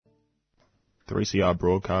3CR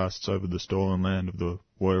broadcasts over the stolen land of the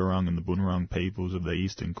Woiwurrung and the Bunurong peoples of the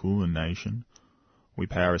Eastern Kulin Nation. We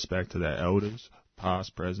pay our respect to their elders,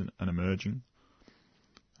 past, present and emerging,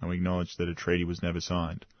 and we acknowledge that a treaty was never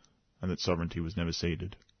signed and that sovereignty was never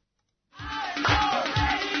ceded.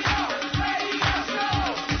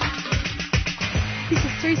 This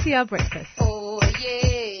is 3CR Breakfast. Oh,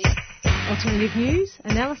 yeah. Alternative news,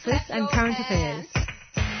 analysis and current affairs.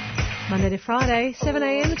 Monday to Friday,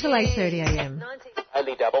 7am till 8:30am.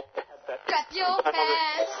 Only double. Clap your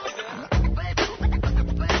hands.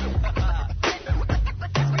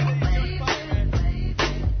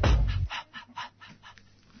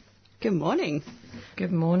 Good morning.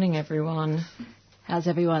 Good morning, everyone. How's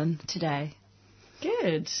everyone today?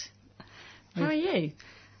 Good. How are you?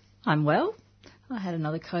 I'm well. I had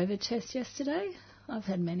another COVID test yesterday. I've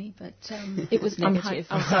had many, but it was negative,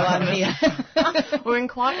 so I'm here. We're in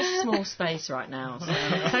quite a small space right now, so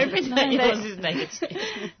I'm hoping that yours is negative.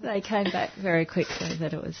 They came back very quickly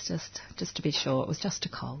that it was just to be sure, it was just a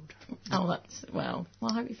cold. Oh, well,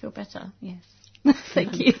 I hope you feel better. Yes.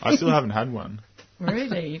 Thank you. I still haven't had one.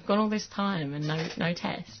 Really? You've gone all this time and no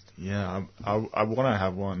test? Yeah, I want to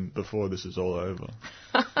have one before this is all over.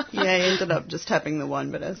 Yeah, I ended up just having the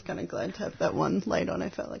one, but I was kind of glad to have that one late on. I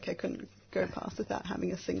felt like I couldn't go past without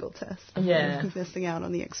having a single test. Yeah. Missing out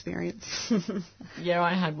on the experience. Yeah,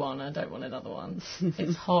 I had one. I don't want another one.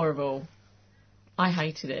 It's horrible. I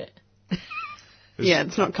hated it. Yeah,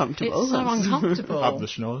 it's not comfortable. It's so uncomfortable. Up the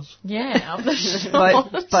schnoz. Yeah, up the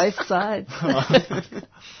schnoz. Both sides.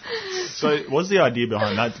 So what's the idea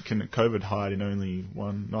behind that? Can COVID hide in only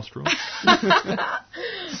one nostril?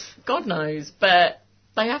 God knows, but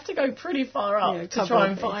they have to go pretty far up to try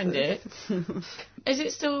and find it. Is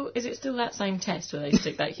it still that same test where they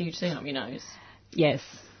stick that huge thing up your nose? Yes.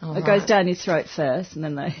 Oh, it goes down your throat first, and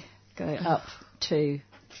then they go up to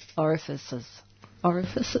orifices. Not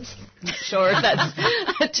sure if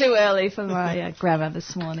that's too early for my grammar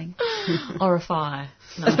this morning. Orify.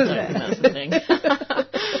 No, I don't think that's the thing.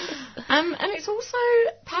 And it's also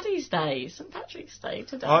Paddy's Day, St Patrick's Day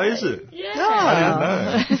today. Oh, is it? Yeah.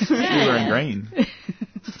 I didn't know. Yeah. You're wearing green.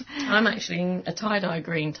 I'm actually in a tie-dye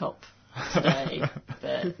green top today,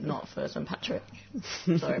 but not for St Patrick.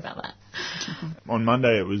 Sorry about that. On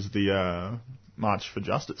Monday it was the March for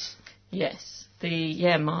Justice. Yes,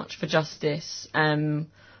 the March for Justice,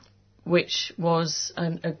 which was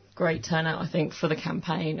a great turnout, I think, for the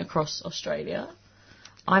campaign across Australia.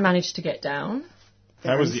 I managed to get down.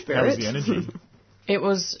 How was the energy? It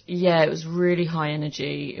was really high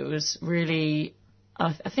energy. It was really,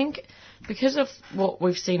 I think, because of what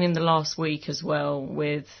we've seen in the last week as well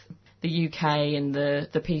with the UK and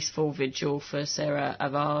the peaceful vigil for Sarah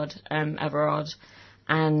Everard,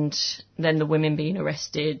 and then the women being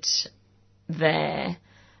arrested there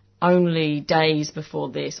only days before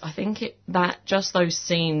this. I think that just those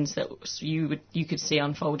scenes that you could see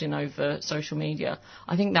unfolding over social media,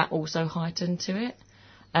 I think that also heightened to it.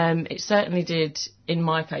 It certainly did in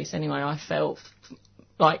my case anyway. I felt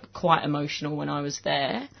like quite emotional when I was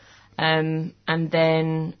there. And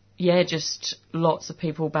then, just lots of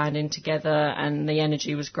people banding together and the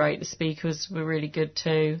energy was great. The speakers were really good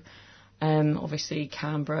too. Obviously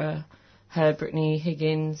Canberra, her Brittany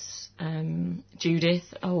Higgins,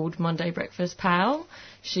 Judith, old Monday Breakfast pal.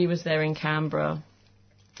 She was there in Canberra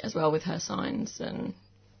as well with her signs and...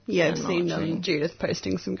 Yeah, I've seen Judith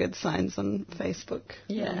posting some good signs on Facebook.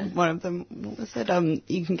 Yeah. One of them, what was it?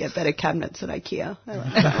 You can get better cabinets at IKEA. I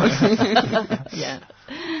like that one. Yeah.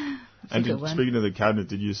 And speaking of the cabinet,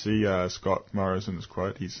 did you see Scott Morrison's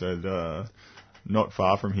quote? He said, not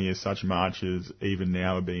far from here, such marches even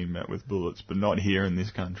now are being met with bullets, but not here in this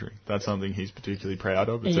country. That's something he's particularly proud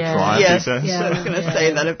of. It's a triumph, he says. Yeah, I was going to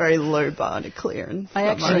say that, a very low bar to clear. And I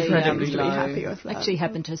actually be happy with that. Actually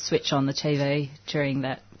happened to switch on the TV during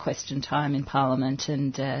that question time in Parliament,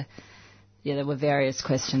 and there were various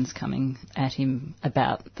questions coming at him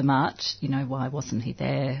about the march, why wasn't he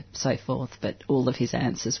there, so forth, but all of his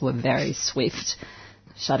answers were very swift,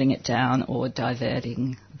 shutting it down or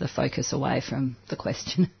diverting the focus away from the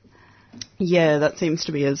question. Yeah, that seems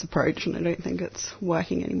to be his approach, and I don't think it's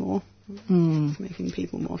working anymore. It's making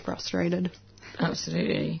people more frustrated.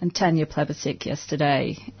 Absolutely. And Tanya Plibersek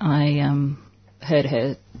yesterday, I heard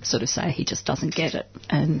her sort of say he just doesn't get it,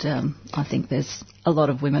 and I think there's a lot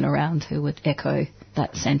of women around who would echo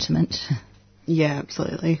that sentiment. Yeah,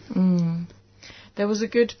 absolutely. There was a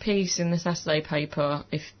good piece in the Saturday paper,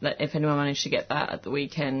 if anyone managed to get that at the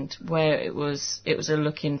weekend, where it was a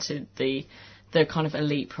look into the kind of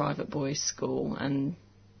elite private boys' school, and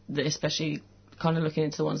especially kind of looking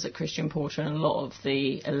into the ones that Christian Porter and a lot of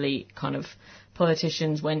the elite kind of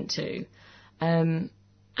politicians went to. and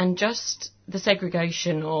just the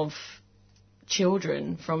segregation of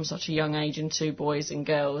children from such a young age into boys and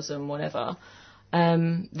girls and whatever.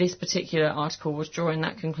 This particular article was drawing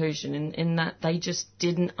that conclusion in that they just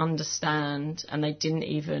didn't understand, and they didn't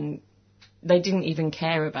even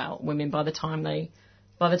care about women by the time they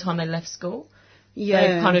left school. Yeah.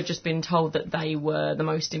 They've kind of just been told that they were the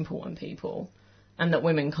most important people, and that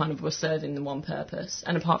women kind of were serving the one purpose.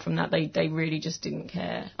 And apart from that, they really just didn't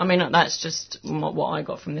care. I mean, that's just what I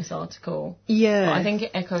got from this article. Yeah. But I think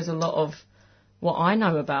it echoes a lot of what I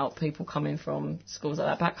know about people coming from schools like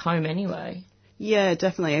that back home anyway. Yeah,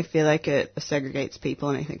 definitely. I feel like it segregates people,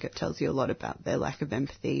 and I think it tells you a lot about their lack of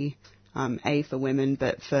empathy, for women,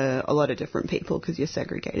 but for a lot of different people, because you're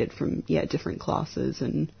segregated from, different classes,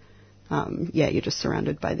 and, you're just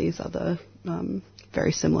surrounded by these other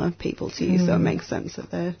very similar people to you, so it makes sense that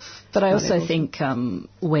they're... But I also think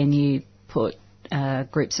when you put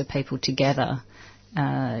groups of people together,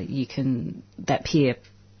 that peer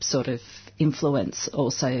sort of influence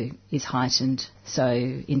also is heightened. So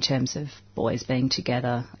in terms of boys being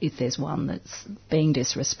together, if there's one that's being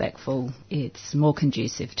disrespectful, it's more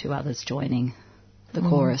conducive to others joining the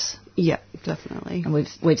chorus. Yeah, definitely. And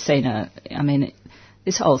we've seen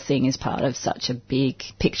this whole thing is part of such a big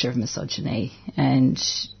picture of misogyny, and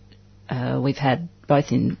we've had,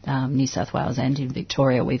 both in New South Wales and in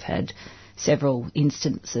Victoria, we've had several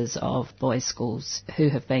instances of boys' schools who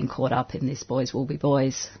have been caught up in this boys will be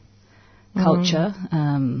boys culture.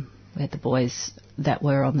 We had the boys that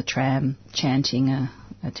were on the tram chanting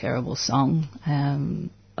a terrible song.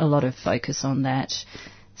 A lot of focus on that.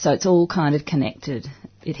 So it's all kind of connected.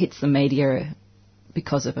 It hits the media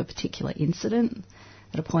because of a particular incident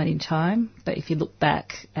at a point in time. But if you look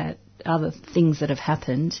back at other things that have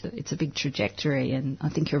happened, it's a big trajectory, and I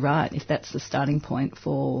think you're right. If that's the starting point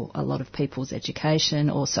for a lot of people's education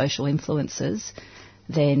or social influences,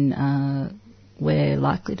 then we're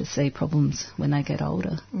likely to see problems when they get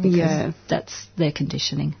older. Yeah. That's their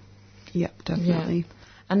conditioning. Yeah, definitely. Yeah.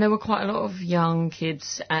 And there were quite a lot of young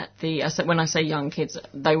kids when I say young kids,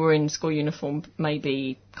 they were in school uniform,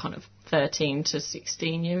 maybe kind of 13 to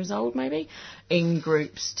 16 years old, maybe, in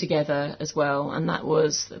groups together as well. And that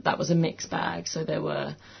was a mixed bag. So there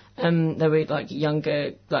were like young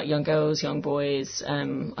girls, young boys.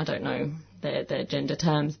 I don't know their gender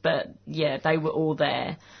terms, but yeah, they were all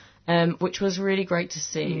there. Which was really great to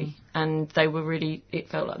see, and it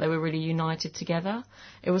felt like they were really united together.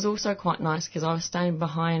 It was also quite nice because I was standing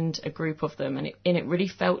behind a group of them, and it really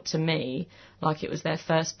felt to me like it was their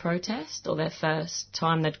first protest or their first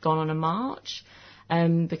time they'd gone on a march,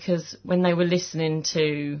 because when they were listening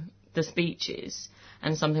to the speeches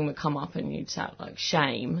and something would come up and you'd shout like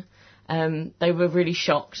shame, they were really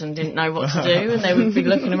shocked and didn't know what to do, and they would be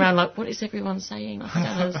looking around like, what is everyone saying? Like, I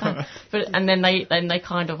don't understand. And then they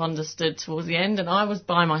kind of understood towards the end, and I was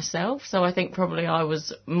by myself, so I think probably I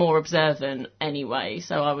was more observant anyway,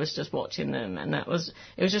 so I was just watching them, and it was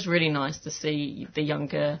just really nice to see the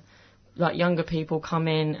younger people come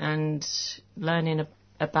in and learning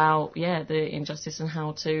about the injustice and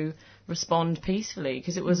how to respond peacefully,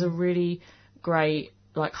 because it was a really great,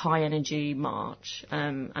 like, high energy march,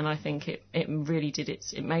 and I think it really did it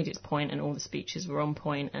made its point, and all the speeches were on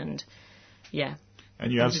point, and yeah.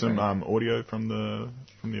 And you have some audio from the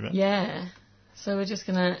event? Yeah. So we're just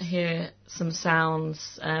gonna hear some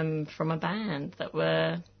sounds from a band that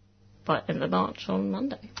were in the march on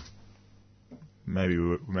Monday. Maybe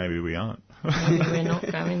we aren't. Maybe we're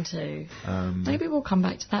not going to. Maybe we'll come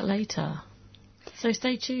back to that later. So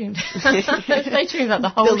stay tuned. Stay tuned about the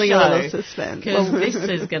whole Building show. a little suspense. Because this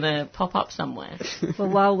is going to pop up somewhere. Well,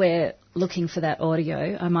 while we're looking for that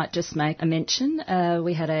audio, I might just make a mention.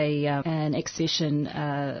 We had an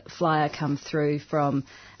exhibition flyer come through from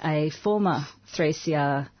a former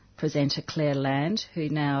 3CR presenter, Claire Land, who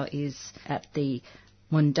now is at the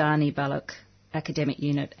Mundani Balok Academic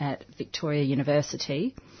Unit at Victoria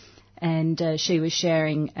University. And she was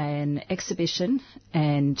sharing an exhibition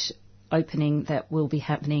and opening that will be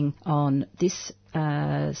happening on this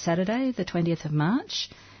Saturday, the 20th of March,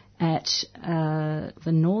 at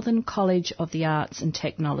the Northern College of the Arts and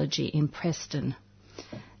Technology in Preston.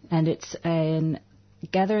 And it's a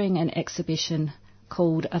gathering and exhibition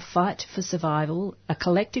called A Fight for Survival, a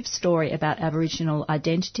collective story about Aboriginal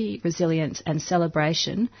identity, resilience and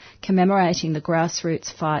celebration, commemorating the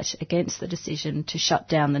grassroots fight against the decision to shut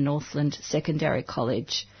down the Northland Secondary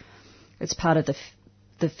College. It's part of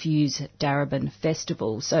the Fuse Darebin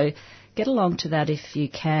Festival. So get along to that if you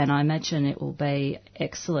can. I imagine it will be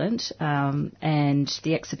excellent. And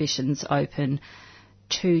the exhibition's open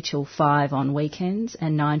 2 till 5 on weekends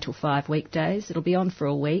and 9 till 5 weekdays. It'll be on for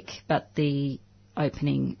a week, but the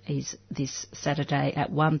opening is this Saturday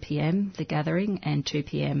at 1 p.m, the gathering, and 2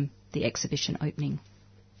 p.m, the exhibition opening.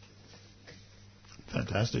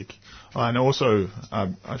 Fantastic. And also,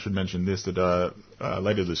 I should mention this, that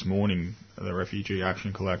later this morning, the Refugee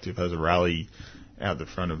Action Collective has a rally out the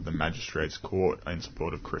front of the Magistrates Court in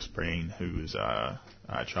support of Chris Breen, who was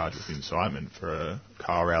charged with incitement for a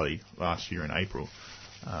car rally last year in April.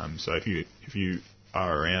 So if you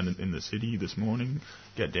are around in the city this morning,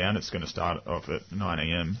 get down. It's going to start off at 9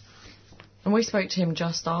 a.m. And we spoke to him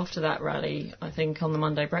just after that rally, I think, on the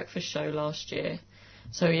Monday Breakfast show last year.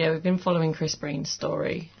 So, yeah, we've been following Chris Breen's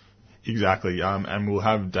story. Exactly. And we'll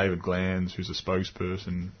have David Glanz, who's a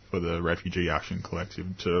spokesperson for the Refugee Action Collective,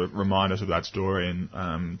 to remind us of that story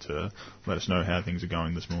and to let us know how things are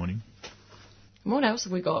going this morning. What else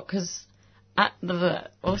have we got? Because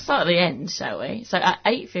we'll start at the end, shall we? So at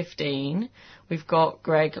 8:15, we've got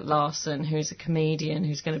Greg Larson, who's a comedian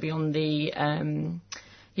who's going to be on the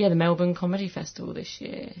Melbourne Comedy Festival this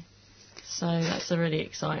year. So that's a really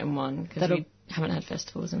exciting one because we haven't had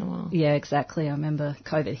festivals in a while. Yeah, exactly. I remember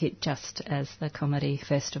COVID hit just as the comedy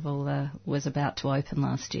festival was about to open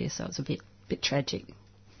last year, so it was a bit tragic.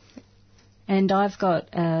 And I've got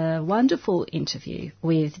a wonderful interview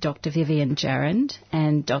with Dr. Vivian Jarrand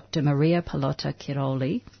and Dr. Maria Pallotta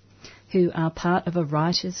Chiroli, who are part of a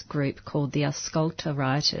writers group called the Ascolta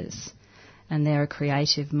Writers, and they're a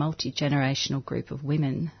creative, multi-generational group of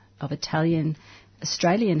women of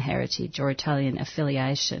Australian heritage or Italian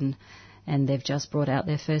affiliation, and they've just brought out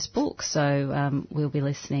their first book. So we'll be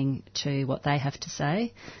listening to what they have to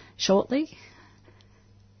say shortly.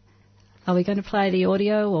 Are we going to play the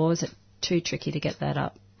audio, or is it too tricky to get that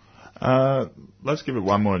up? Let's give it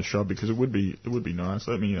one more shot because it would be nice.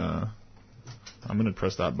 I'm going to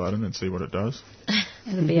press that button and see what it does.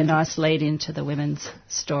 It'll be a nice lead into the women's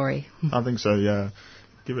story. I think so. Yeah,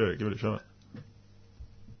 give it a shot.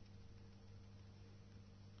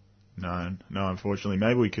 No, unfortunately.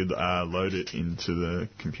 Maybe we could load it into the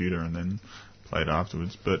computer and then play it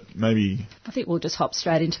afterwards, but maybe... I think we'll just hop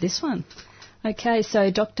straight into this one. Okay,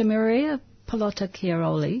 so Dr. Maria Pallotta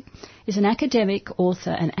Chiroli is an academic, author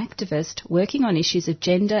and activist working on issues of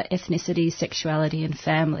gender, ethnicity, sexuality and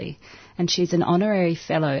family, and she's an honorary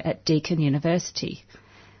fellow at Deakin University.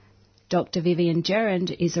 Dr. Vivian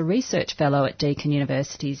Jarrand is a research fellow at Deakin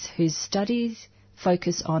Universities whose studies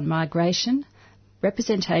focus on migration,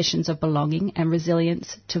 representations of belonging and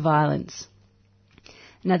resilience to violence.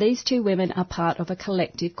 Now, these two women are part of a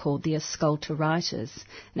collective called the Ascolta Writers.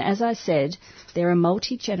 And as I said, they're a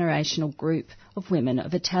multi-generational group of women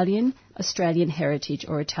of Italian, Australian heritage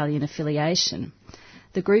or Italian affiliation.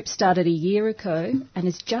 The group started a year ago and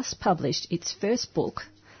has just published its first book,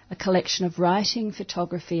 a collection of writing,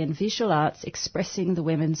 photography and visual arts expressing the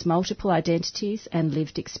women's multiple identities and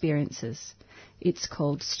lived experiences. It's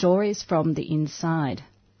called Stories from the Inside.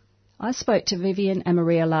 I spoke to Vivian and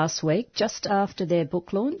Maria last week, just after their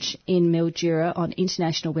book launch in Mildura on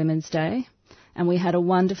International Women's Day, and we had a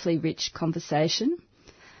wonderfully rich conversation.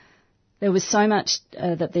 There was so much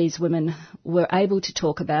that these women were able to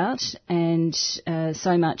talk about, and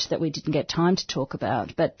so much that we didn't get time to talk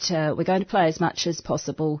about. But we're going to play as much as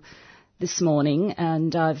possible this morning,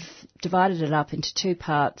 and I've divided it up into two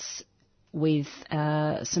parts with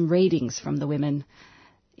some readings from the women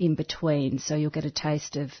in between, so you'll get a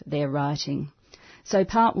taste of their writing. So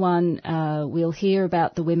part one, we'll hear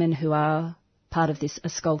about the women who are part of this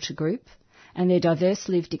Ascolta group and their diverse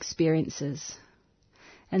lived experiences.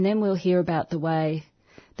 And then we'll hear about the way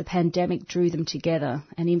the pandemic drew them together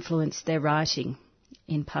and influenced their writing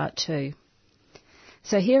in part two.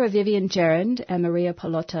 So here are Vivian Jarrand and Maria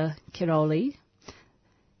Pallotta Chiroli.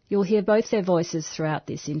 You'll hear both their voices throughout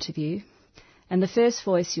this interview. And the first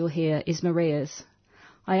voice you'll hear is Maria's.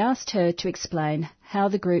 I asked her to explain how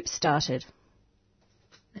the group started.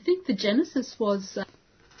 I think the genesis was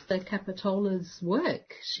Capitola's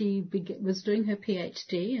work. She was doing her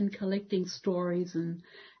PhD and collecting stories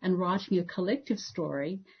and writing a collective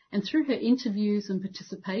story. And through her interviews and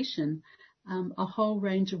participation, a whole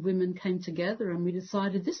range of women came together and we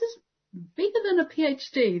decided this is bigger than a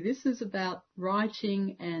PhD. This is about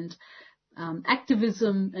writing and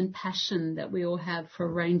activism and passion that we all have for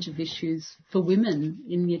a range of issues for women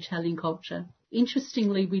in the Italian culture.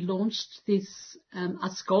 Interestingly, we launched this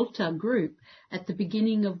Ascolta group at the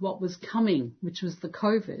beginning of what was coming, which was the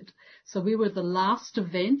COVID. So we were the last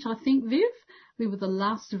event, I think, Viv. We were the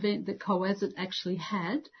last event that COASIT actually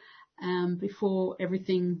had before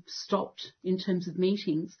everything stopped in terms of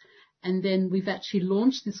meetings. And then we've actually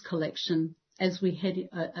launched this collection as we head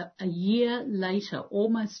a year later,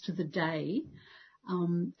 almost to the day,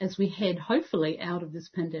 as we head hopefully out of this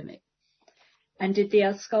pandemic. And did the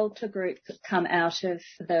Ascolta group come out of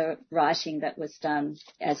the writing that was done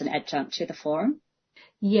as an adjunct to the forum?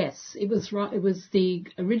 Yes, it was right. It was the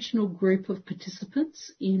original group of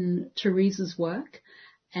participants in Teresa's work.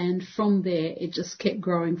 And from there, it just kept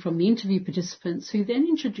growing from the interview participants who then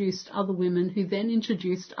introduced other women, who then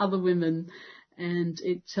introduced other women. And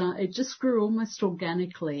it just grew almost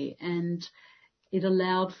organically. And it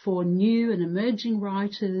allowed for new and emerging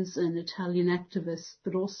writers and Italian activists,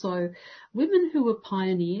 but also women who were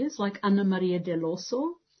pioneers like Anna Maria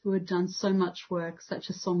Dell'Orso, who had done so much work, such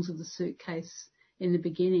as Songs of the Suitcase in the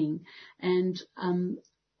beginning. And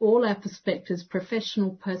all our perspectives,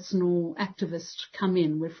 professional, personal, activists come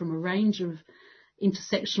in. We're from a range of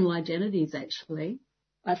intersectional identities, actually.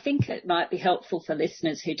 I think it might be helpful for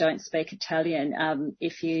listeners who don't speak Italian,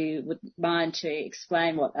 if you would mind to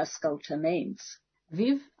explain what Ascolta means.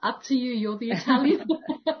 Viv, up to you. You're the Italian.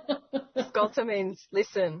 Ascolta means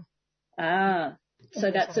listen. Ah,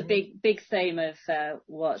 so that's a big theme of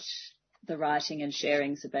what the writing and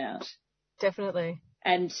sharing's about. Definitely.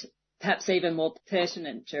 And perhaps even more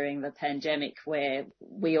pertinent during the pandemic, where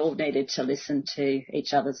we all needed to listen to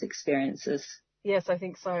each other's experiences. Yes, I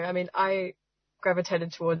think so. I mean, I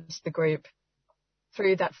gravitated towards the group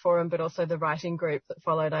through that forum, but also the writing group that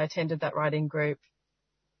followed. I attended that writing group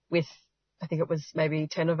with, I think it was maybe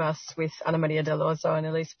 10 of us, with Anna Maria Dell'Orso and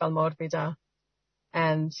Elise Balmorbida.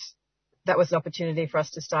 And that was an opportunity for us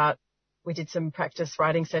to start. We did some practice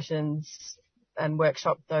writing sessions and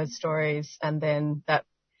workshopped those stories. And then that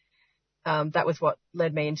was what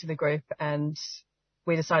led me into the group. And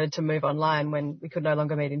we decided to move online when we could no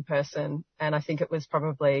longer meet in person. And I think it was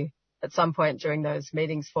probably at some point during those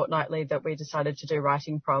meetings fortnightly that we decided to do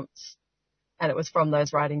writing prompts. And it was from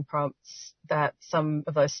those writing prompts that some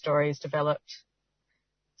of those stories developed.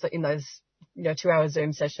 So in those, 2-hour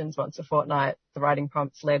Zoom sessions once a fortnight, the writing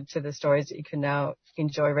prompts led to the stories that you can now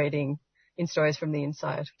enjoy reading in Stories from the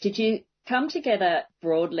Inside. Did you come together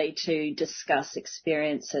broadly to discuss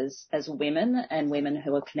experiences as women and women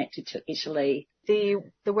who are connected to Italy? The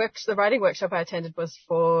writing workshop I attended was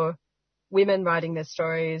for women writing their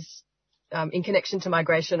stories in connection to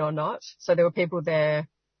migration or not. So there were people there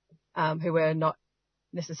who were not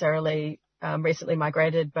necessarily recently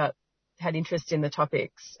migrated, but had interest in the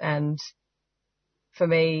topics. And for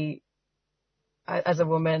me, as a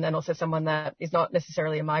woman and also someone that is not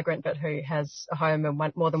necessarily a migrant, but who has a home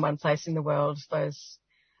in more than one place in the world, those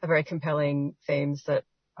are very compelling themes that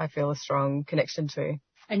I feel a strong connection to.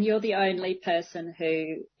 And you're the only person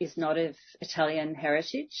who is not of Italian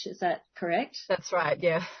heritage, is that correct? That's right,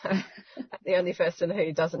 yeah. The only person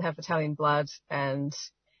who doesn't have Italian blood, and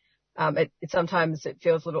sometimes it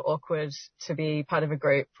feels a little awkward to be part of a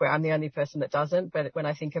group where I'm the only person that doesn't, but when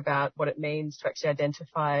I think about what it means to actually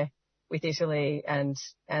identify with Italy and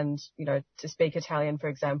to speak Italian, for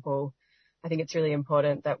example, I think it's really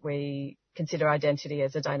important that we consider identity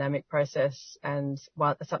as a dynamic process and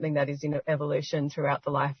something that is in evolution throughout the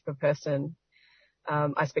life of a person.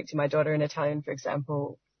 I speak to my daughter in Italian, for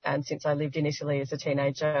example, and since I lived in Italy as a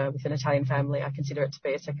teenager with an Italian family, I consider it to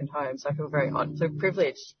be a second home. So I feel very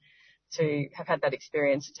privileged to have had that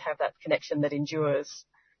experience, to have that connection that endures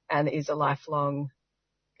and is a lifelong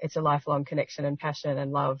connection and passion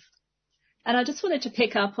and love. And I just wanted to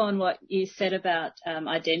pick up on what you said about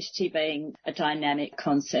identity being a dynamic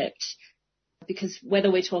concept, because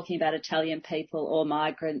whether we're talking about Italian people or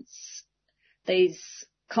migrants, these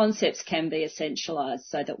concepts can be essentialised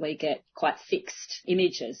so that we get quite fixed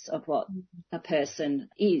images of what a person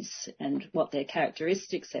is and what their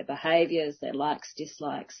characteristics, their behaviours, their likes,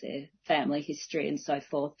 dislikes, their family history and so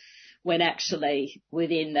forth, when actually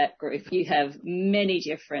within that group you have many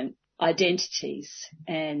different identities,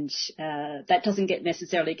 and that doesn't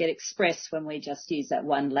necessarily get expressed when we just use that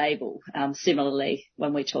one label. Similarly,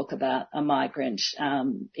 when we talk about a migrant,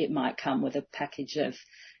 it might come with a package of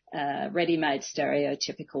ready-made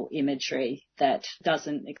stereotypical imagery that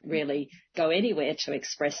doesn't really go anywhere to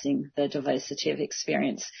expressing the diversity of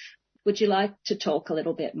experience. Would you like to talk a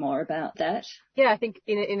little bit more about that? Yeah, I think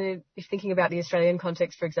if thinking about the Australian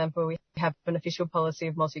context, for example, we have an official policy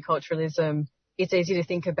of multiculturalism. It's easy to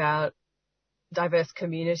think about diverse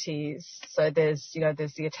communities. So there's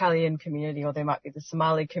the Italian community, or there might be the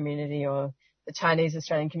Somali community or the Chinese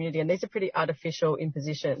Australian community. And these are pretty artificial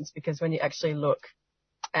impositions, because when you actually look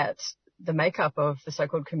at the makeup of the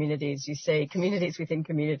so-called communities, you see communities within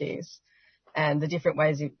communities and the different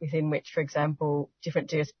ways within which, for example,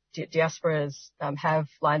 different diasporas have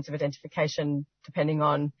lines of identification depending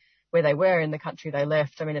on where they were in the country they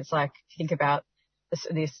left. I mean, it's like, think about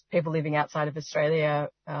this people living outside of Australia.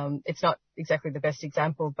 It's not exactly the best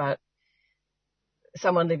example, but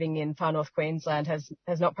someone living in far north Queensland has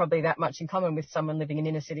not probably that much in common with someone living in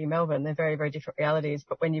inner city Melbourne. They're very, very different realities.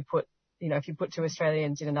 But when you put, if you put two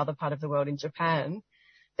Australians in another part of the world, in Japan,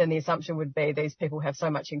 then the assumption would be these people have so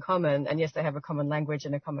much in common. And yes, they have a common language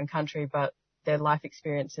and a common country, but their life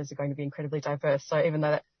experiences are going to be incredibly diverse. So even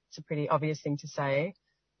though that's a pretty obvious thing to say,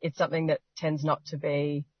 it's something that tends not to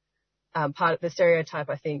be part of the stereotype,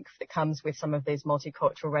 I think, that comes with some of these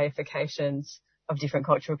multicultural reifications of different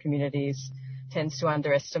cultural communities tends to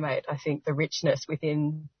underestimate, I think, the richness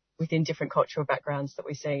within different cultural backgrounds that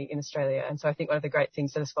we see in Australia. And so I think one of the great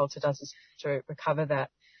things that Ascolta does is to recover that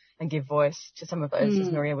and give voice to some of those,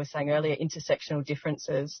 as Maria was saying earlier, intersectional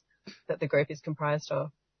differences that the group is comprised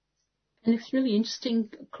of. And it's really interesting,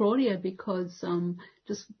 Claudia, because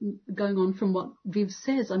just going on from what Viv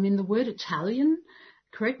says, I mean, the word Italian,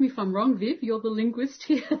 correct me if I'm wrong, Viv, you're the linguist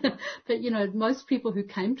here, but, most people who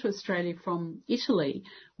came to Australia from Italy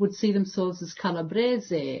would see themselves as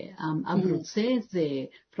Calabrese, Abruzzese,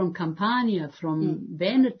 from Campania, from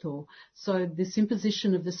Veneto. So this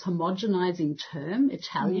imposition of this homogenizing term,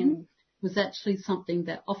 Italian, was actually something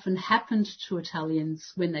that often happened to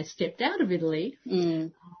Italians when they stepped out of Italy.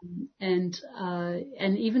 And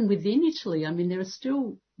even within Italy, I mean, there are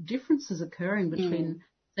still differences occurring between,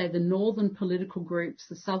 say, the northern political groups,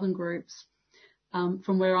 the southern groups.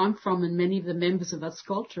 From where I'm from, and many of the members of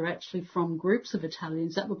Ascolta are actually from groups of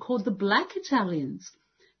Italians that were called the Black Italians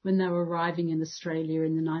when they were arriving in Australia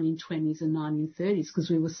in the 1920s and 1930s, because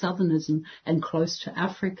we were southerners and close to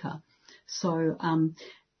Africa. So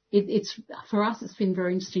it's for us, it's been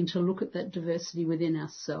very interesting to look at that diversity within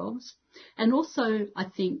ourselves. And also, I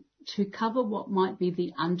think, to cover what might be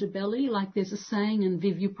the underbelly, like there's a saying, and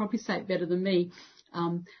Viv, you probably say it better than me,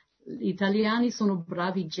 Italiani sono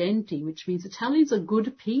bravi genti, which means Italians are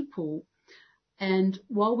good people. And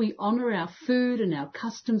while we honour our food and our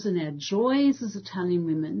customs and our joys as Italian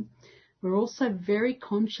women, we're also very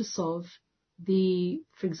conscious of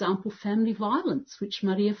for example, family violence, which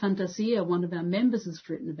Maria Fantasia, one of our members, has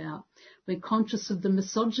written about. We're conscious of the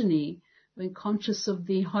misogyny. We're conscious of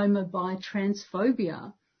the homo, bi,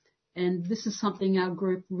 transphobia. And this is something our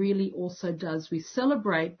group really also does. We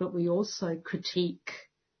celebrate, but we also critique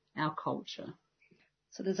our culture.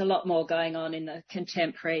 So there's a lot more going on in the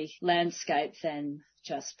contemporary landscape than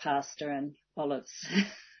just pasta and olives.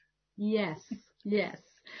 Yes.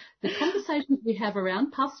 The conversations we have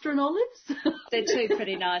around pasta and olives. They're two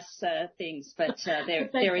pretty nice things, but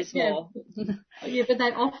there is more. Yeah, but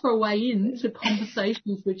they offer a way into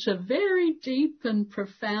conversations which are very deep and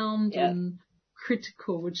profound and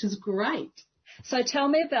critical, which is great. So tell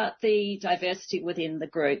me about the diversity within the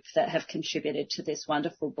group that have contributed to this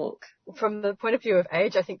wonderful book. From the point of view of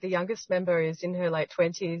age, I think the youngest member is in her late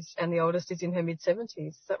 20s and the oldest is in her mid-70s.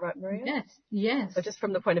 Is that right, Maria? Yes. So just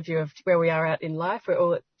from the point of view of where we are at in life, we're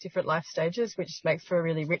all at different life stages, which makes for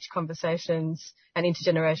really rich conversations and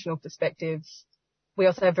intergenerational perspectives. We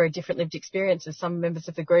also have very different lived experiences. Some members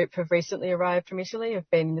of the group have recently arrived from Italy, have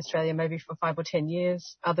been in Australia maybe for 5 or 10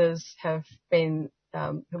 years. Others have been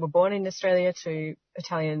who were born in Australia to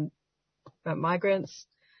Italian migrants,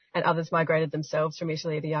 and others migrated themselves from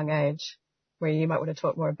Italy at a young age, where you might want to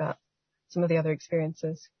talk more about some of the other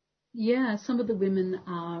experiences. Yeah, some of the women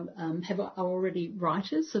are already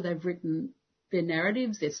writers, so they've written their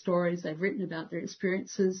narratives, their stories, they've written about their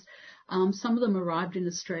experiences. Some of them arrived in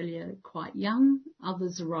Australia quite young,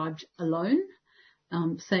 others arrived alone.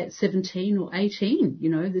 Say at 17 or 18,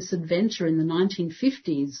 this adventure in the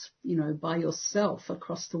 1950s, by yourself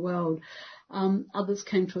across the world. Others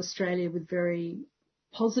came to Australia with very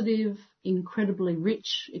positive, incredibly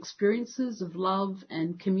rich experiences of love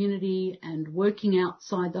and community and working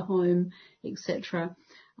outside the home, etc.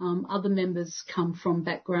 Other members come from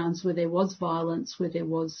backgrounds where there was violence, where there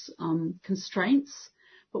was constraints.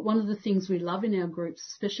 But one of the things we love in our groups,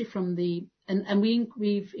 especially from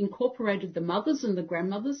we've incorporated the mothers and the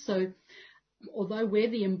grandmothers. So although we're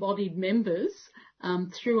the embodied members,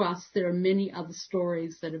 through us there are many other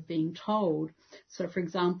stories that are being told. So, for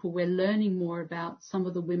example, we're learning more about some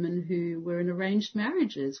of the women who were in arranged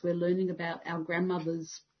marriages. We're learning about our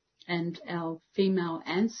grandmothers and our female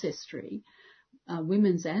ancestry,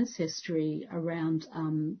 women's ancestry around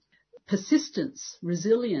persistence,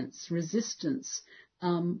 resilience, resistance.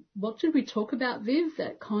 What did we talk about, Viv?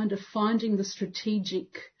 That kind of finding a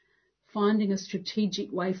strategic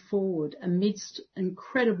way forward amidst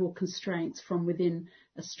incredible constraints from within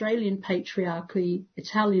Australian patriarchy,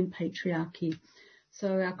 Italian patriarchy.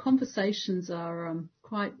 So our conversations are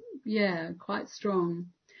quite strong.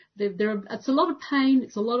 It's a lot of pain,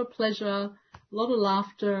 it's a lot of pleasure, a lot of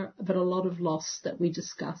laughter, but a lot of loss that we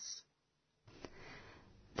discuss.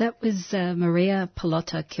 That was Maria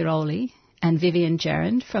Pallotta Chiroli and Vivian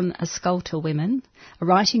Gerrand from Ascolta Women, a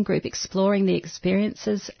writing group exploring the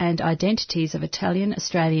experiences and identities of Italian,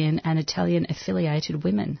 Australian and Italian-affiliated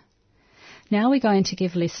women. Now we're going to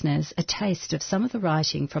give listeners a taste of some of the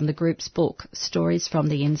writing from the group's book, Stories from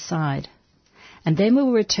the Inside. And then we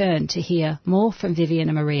will return to hear more from Vivian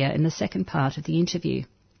and Maria in the second part of the interview.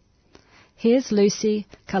 Here's Lucy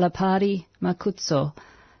Calapari Macuzzo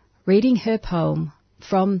reading her poem,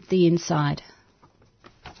 From the Inside.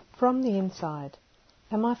 From the inside.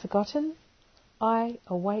 Am I forgotten? I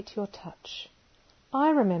await your touch. I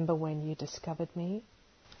remember when you discovered me,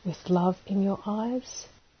 with love in your eyes.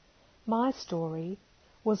 My story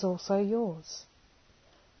was also yours.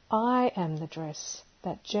 I am the dress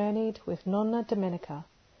that journeyed with Nonna Domenica,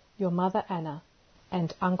 your mother Anna,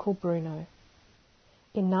 and Uncle Bruno.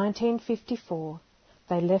 In 1954,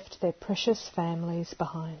 they left their precious families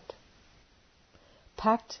behind.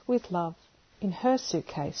 Packed with love in her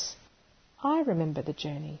suitcase, I remember the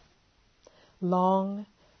journey. Long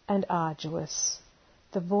and arduous,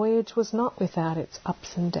 the voyage was not without its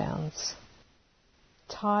ups and downs.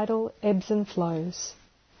 Tidal ebbs and flows,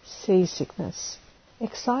 seasickness,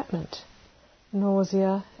 excitement,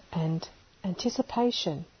 nausea and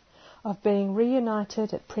anticipation of being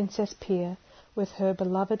reunited at Princess Pier with her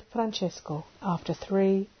beloved Francesco after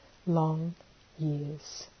 3 long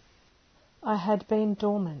years. I had been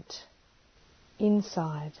dormant,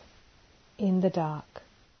 inside, in the dark.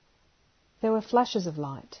 There were flashes of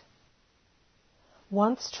light.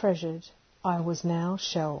 Once treasured, I was now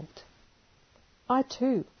shelved. I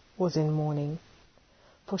too was in mourning,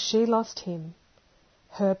 for she lost him,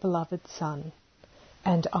 her beloved son,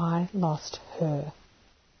 and I lost her,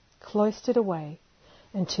 cloistered away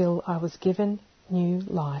until I was given new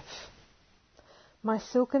life. My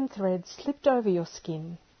silken thread slipped over your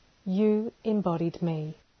skin. You embodied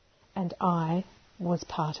me, and I was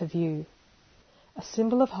part of you. A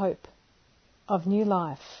symbol of hope, of new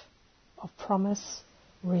life, of promise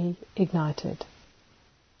reignited.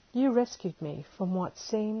 You rescued me from what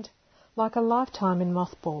seemed like a lifetime in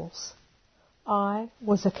mothballs. I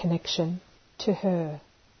was a connection to her,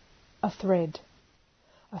 a thread,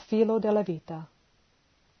 a filo della vita.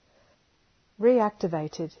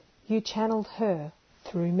 Reactivated, you channeled her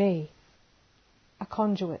through me, a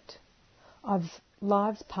conduit of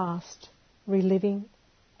lives past, reliving,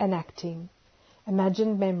 enacting,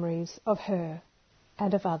 imagined memories of her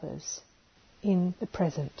and of others in the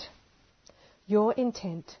present. Your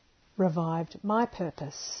intent revived my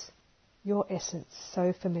purpose, your essence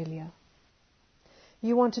so familiar.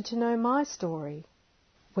 You wanted to know my story,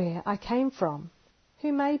 where I came from,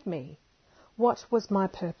 who made me, what was my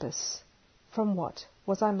purpose, from what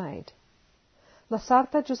was I made. La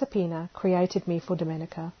Sarta Giuseppina created me for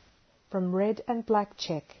Domenica, from red and black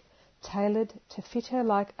check, tailored to fit her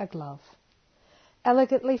like a glove,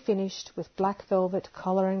 elegantly finished with black velvet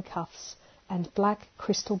collar and cuffs and black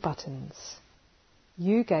crystal buttons.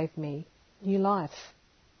 You gave me new life,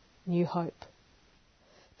 new hope.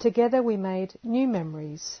 Together we made new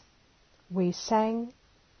memories. We sang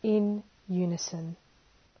in unison.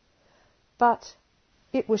 But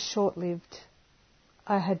it was short-lived.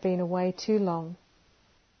 I had been away too long,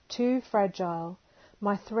 too fragile,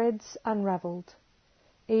 my threads unravelled,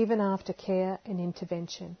 even after care and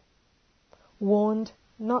intervention. Warned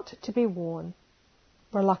not to be worn,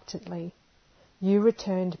 reluctantly, you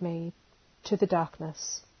returned me to the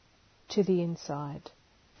darkness, to the inside,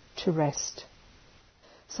 to rest.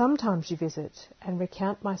 Sometimes you visit and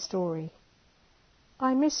recount my story.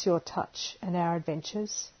 I miss your touch and our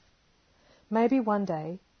adventures. Maybe one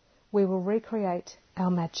day we will recreate our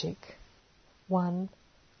magic one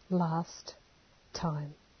last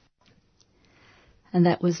time. And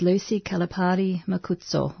that was Lucy Calapari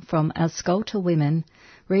Macuzzo from Ascolta Women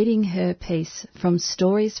reading her piece from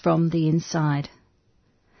Stories from the Inside.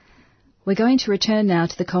 We're going to return now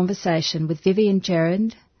to the conversation with Vivian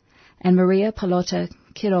Gerrand and Maria Pallotta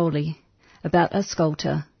Chiroli about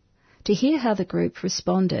Ascolta to hear how the group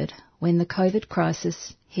responded when the COVID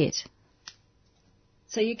crisis hit.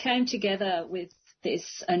 So you came together with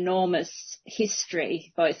this enormous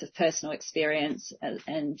history, both of personal experience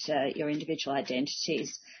and your individual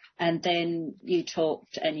identities. And then you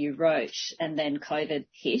talked and you wrote, and then COVID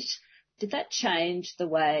hit. Did that change the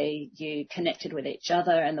way you connected with each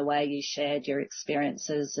other and the way you shared your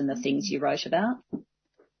experiences and the things you wrote about?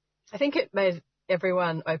 I think it made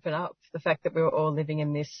everyone open up. The fact that we were all living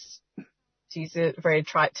in this, to use a very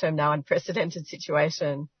trite term now, unprecedented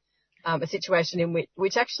situation. a situation in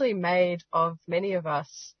which actually made of many of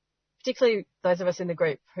us, particularly those of us in the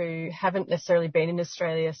group who haven't necessarily been in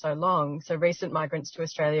Australia so long, so recent migrants to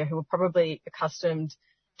Australia who were probably accustomed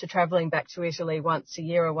to travelling back to Italy once a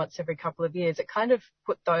year or once every couple of years, it kind of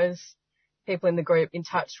put those people in the group in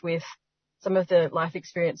touch with some of the life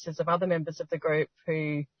experiences of other members of the group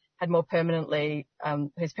who had more permanently,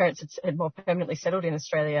 whose parents had more permanently settled in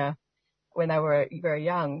Australia when they were very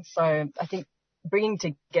young. So I think bringing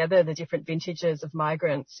together the different vintages of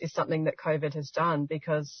migrants is something that COVID has done,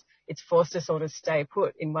 because it's forced us all to stay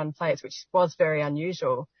put in one place, which was very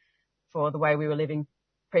unusual for the way we were living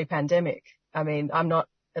pre-pandemic. I mean,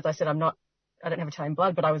 as I said, I don't have Italian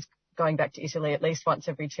blood, but I was going back to Italy at least once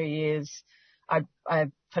every 2 years. I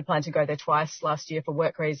had planned to go there twice last year for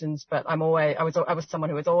work reasons, but I was someone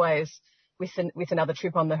who was always with another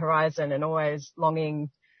trip on the horizon and always longing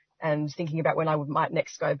and thinking about when I might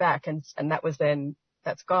next go back. And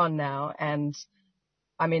that's gone now. And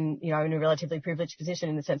I'm in a relatively privileged position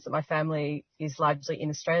in the sense that my family is largely in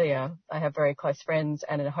Australia. I have very close friends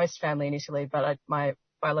and a host family in Italy, but my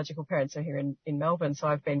biological parents are here in Melbourne. So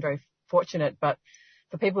I've been very fortunate. But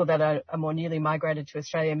for people that are more newly migrated to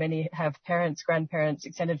Australia, many have parents, grandparents,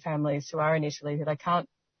 extended families who are in Italy who they can't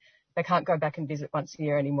go back and visit once a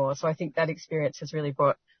year anymore. So I think that experience has really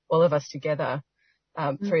brought all of us together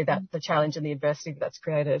through the challenge and the adversity that's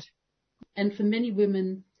created. And for many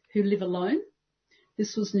women who live alone,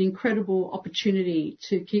 this was an incredible opportunity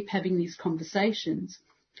to keep having these conversations.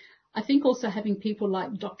 I think also having people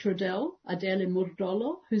like Dr. Adele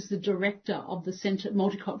Murdolo, who's the director of the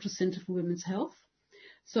Multicultural Centre for Women's Health.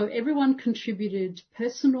 So everyone contributed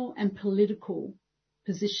personal and political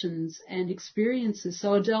positions and experiences.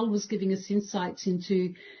 So Adele was giving us insights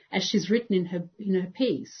into, as she's written in her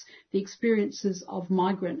piece, the experiences of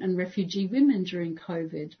migrant and refugee women during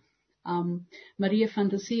COVID. Maria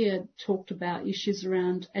Fantasia talked about issues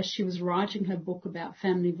around, as she was writing her book about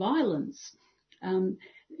family violence.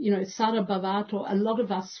 Sara Bavato, a lot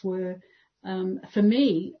of us were, for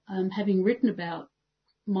me, having written about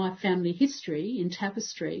my family history in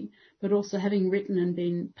Tapestry, but also having written and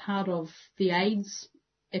been part of the AIDS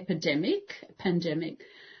pandemic,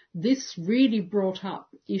 this really brought up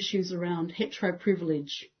issues around hetero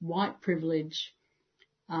privilege, white privilege.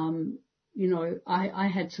 It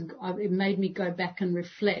made me go back and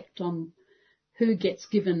reflect on who gets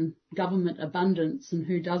given government abundance and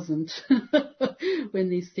who doesn't when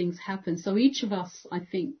these things happen. So each of us, I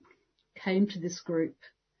think, came to this group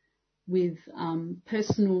with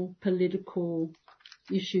personal, political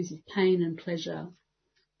issues of pain and pleasure.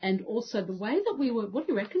 And also the way that we were, what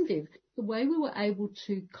do you reckon, Viv? The way we were able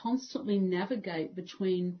to constantly navigate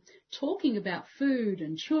between talking about food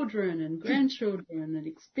and children and grandchildren and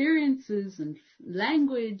experiences and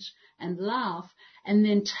language and laugh, and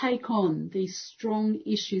then take on these strong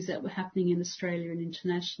issues that were happening in Australia and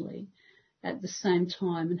internationally at the same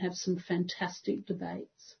time, and have some fantastic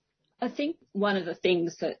debates. I think one of the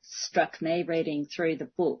things that struck me reading through the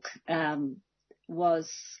book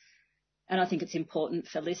was, and I think it's important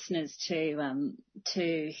for listeners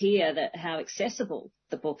to hear that how accessible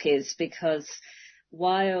the book is, because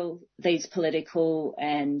while these political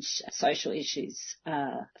and social issues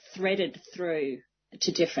are threaded through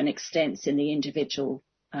to different extents in the individual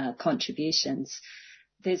contributions,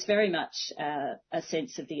 there's very much a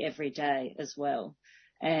sense of the everyday as well.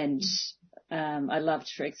 And I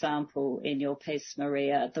loved, for example, in your piece,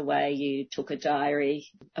 Maria, the way you took a diary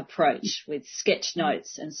approach with sketch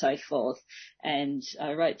notes and so forth. And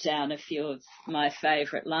I wrote down a few of my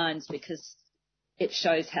favourite lines because it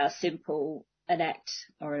shows how simple an act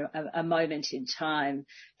or a moment in time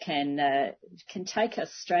can take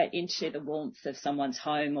us straight into the warmth of someone's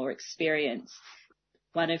home or experience.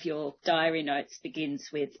 One of your diary notes begins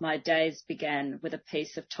with, "My days began with a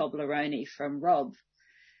piece of Toblerone from Rob."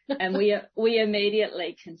 And we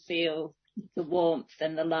immediately can feel the warmth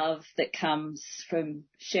and the love that comes from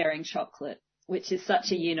sharing chocolate, which is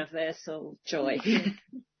such a universal joy.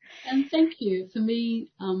 And thank you. For me,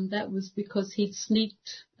 that was because he'd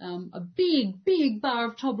sneaked a big bar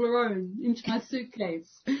of Toblerone into my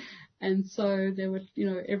suitcase. And so there were,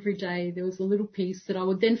 every day there was a little piece that I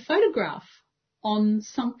would then photograph on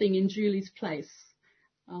something in Julie's place.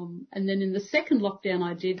 And then in the second lockdown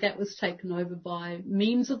I did, that was taken over by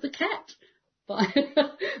memes of the cat.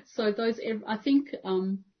 So those, I think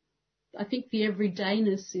the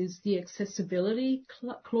everydayness is the accessibility.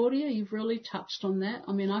 Claudia, you've really touched on that.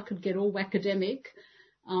 I mean, I could get all academic,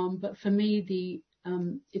 but for me,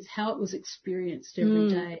 it's how it was experienced every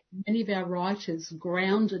day. Many of our writers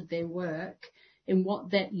grounded their work in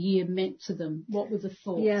what that year meant to them. What were the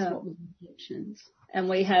thoughts? Yeah. What were the reflections? And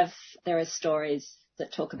there are stories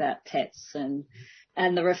that talk about pets and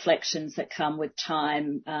the reflections that come with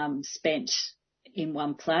time spent in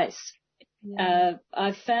one place. Yeah.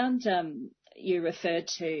 I found you referred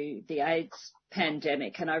to the AIDS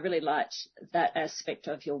pandemic, and I really liked that aspect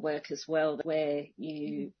of your work as well, where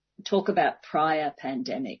you talk about prior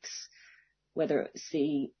pandemics, whether it's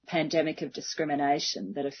the pandemic of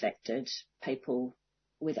discrimination that affected people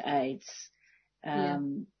with AIDS,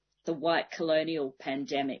 the white colonial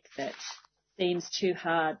pandemic that seems too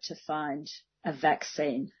hard to find a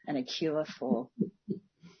vaccine and a cure for.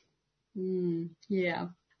 Yeah.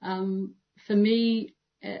 For me,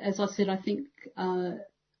 as I said, I think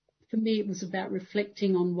for me it was about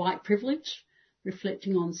reflecting on white privilege,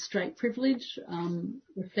 reflecting on straight privilege,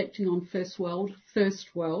 reflecting on first world,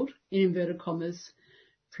 in inverted commas,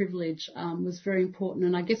 privilege was very important.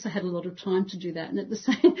 And I guess I had a lot of time to do that. And at the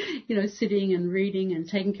same, sitting and reading and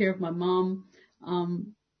taking care of my mum.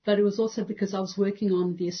 But it was also because I was working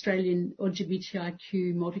on the Australian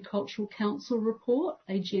LGBTIQ Multicultural Council report,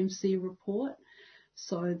 AGMC report.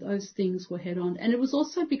 So those things were head on. And it was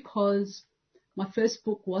also because my first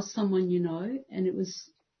book was Someone You Know, and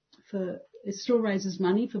it still raises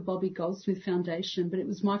money for Bobby Goldsmith Foundation, but it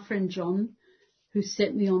was my friend John who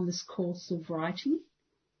set me on this course of writing.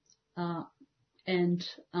 And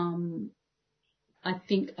I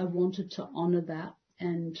think I wanted to honour that,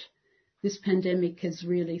 and this pandemic has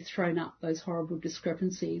really thrown up those horrible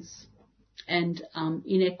discrepancies and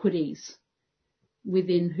inequities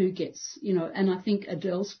within who gets, and I think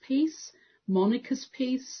Adele's piece, Monica's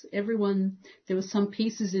piece, there were some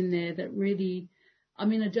pieces in there that really,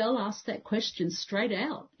 Adele asked that question straight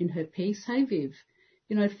out in her piece. Hey, Viv,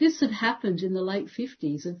 if this had happened in the late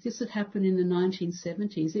 50s, if this had happened in the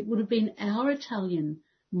 1970s, it would have been our Italian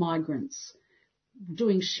migrants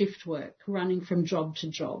doing shift work, running from job to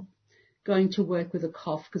job, going to work with a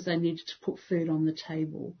cough because they needed to put food on the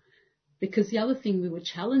table. Because the other thing we were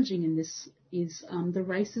challenging in this is the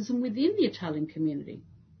racism within the Italian community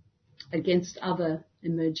against other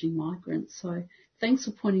emerging migrants. So thanks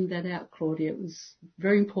for pointing that out, Claudia. It was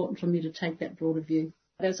very important for me to take that broader view.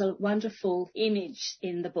 There's a wonderful image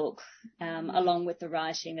in the book, along with the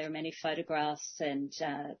writing. There are many photographs and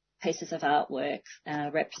pieces of artwork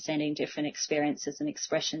representing different experiences and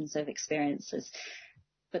expressions of experiences.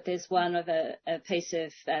 But there's one of a piece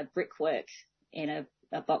of brickwork in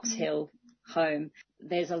a Box Hill home.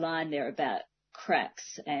 There's a line there about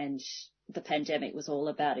cracks, and the pandemic was all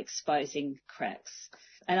about exposing cracks.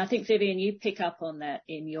 And I think, Vivian, you pick up on that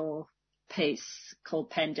in your piece called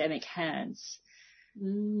Pandemic Hands.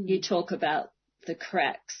 You talk about the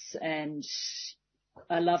cracks, and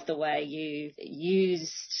I love the way you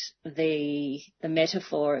used the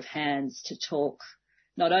metaphor of hands to talk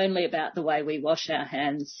not only about the way we wash our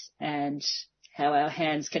hands and how our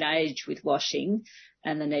hands can age with washing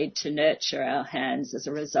and the need to nurture our hands as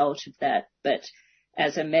a result of that, but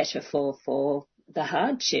as a metaphor for the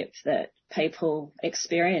hardship that people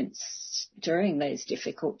experience during these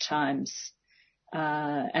difficult times,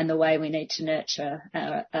 and the way we need to nurture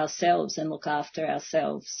ourselves and look after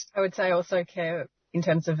ourselves. I would say also care in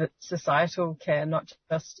terms of societal care, not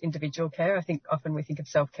just individual care. I think often we think of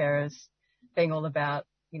self-care as being all about,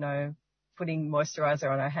 putting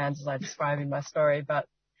moisturiser on our hands, as I describe in my story, but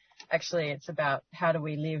actually it's about how do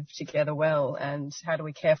we live together well and how do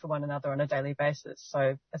we care for one another on a daily basis.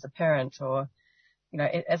 So as a parent or,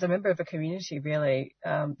 as a member of a community, really,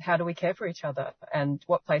 how do we care for each other, and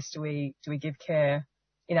what place do we give care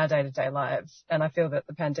in our day-to-day lives? And I feel that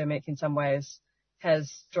the pandemic in some ways has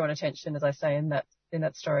drawn attention, as I say in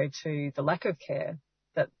that story, to the lack of care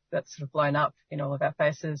that's sort of blown up in all of our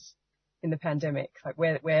faces in the pandemic. Like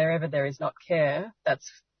wherever there is not care, that's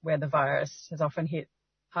where the virus has often hit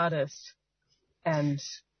hardest. And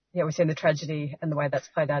we've seen the tragedy and the way that's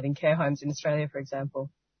played out in care homes in Australia, for example.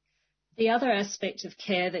 The other aspect of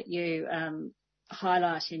care that you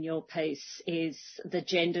highlight in your piece is the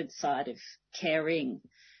gendered side of caring,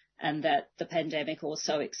 and that the pandemic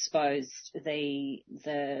also exposed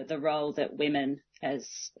the role that women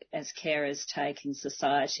as carers take in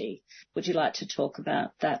society. Would you like to talk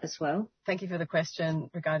about that as well? Thank you for the question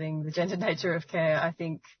regarding the gendered nature of care. I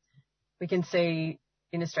think we can see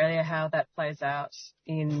in Australia how that plays out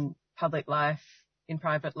in public life, in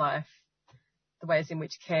private life, the ways in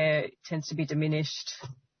which care tends to be diminished.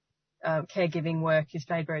 Caregiving work is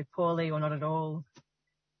paid very poorly or not at all.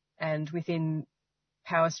 And within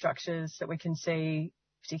power structures that we can see,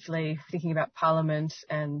 particularly thinking about Parliament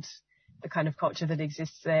and the kind of culture that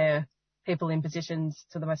exists there, people in positions,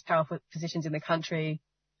 so the most powerful positions in the country,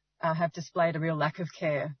 have displayed a real lack of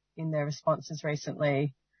care in their responses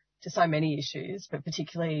recently to so many issues, but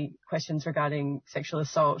particularly questions regarding sexual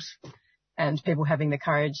assault and people having the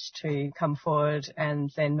courage to come forward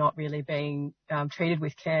and then not really being treated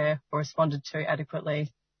with care or responded to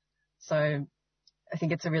adequately. So I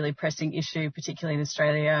think it's a really pressing issue, particularly in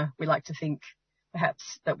Australia. We like to think perhaps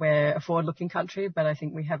that we're a forward-looking country, but I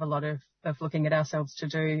think we have a lot of looking at ourselves to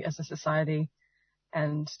do as a society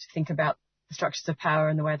and to think about the structures of power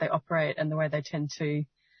and the way they operate and the way they tend to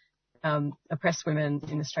oppress women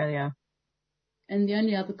in Australia. And the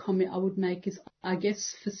only other comment I would make is, I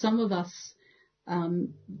guess for some of us,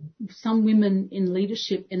 some women in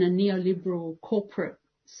leadership in a neoliberal corporate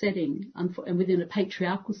setting and within a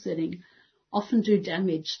patriarchal setting often do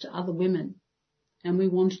damage to other women. And we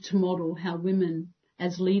wanted to model how women,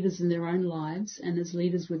 as leaders in their own lives and as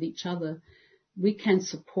leaders with each other, we can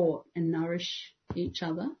support and nourish each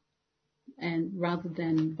other, and rather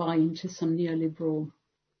than buy into some neoliberal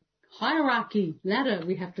hierarchy ladder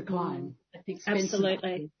we have to climb at the expense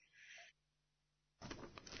Absolutely.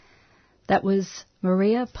 That was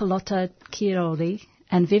Maria Pallotta-Chiroli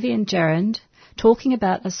and Vivian Gerrand talking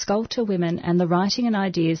about Ascolta Women and the writing and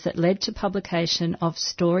ideas that led to publication of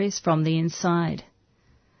Stories from the Inside.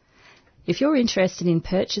 If you're interested in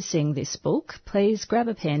purchasing this book, please grab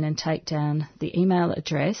a pen and take down the email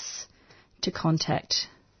address to contact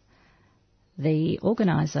the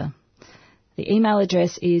organiser. The email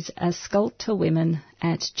address is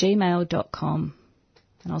ascoltawomen@gmail.com.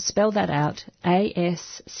 And I'll spell that out,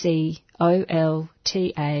 ASCOLTA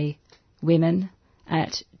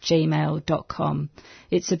women@gmail.com.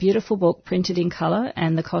 It's a beautiful book printed in colour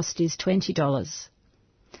and the cost is $20.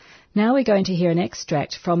 Now we're going to hear an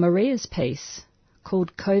extract from Maria's piece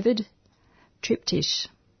called COVID Triptych.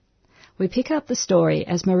 We pick up the story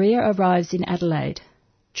as Maria arrives in Adelaide.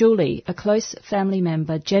 Julie, a close family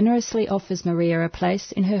member, generously offers Maria a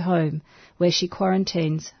place in her home where she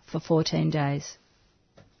quarantines for 14 days.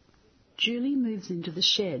 Julie moves into the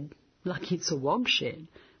shed, like it's a wog shed,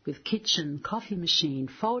 with kitchen, coffee machine,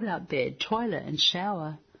 fold-out bed, toilet and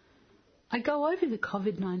shower. I go over the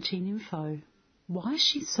COVID-19 info. Why is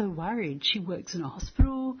she so worried? She works in a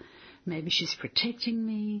hospital. Maybe she's protecting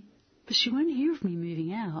me. But she won't hear of me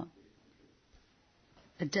moving out.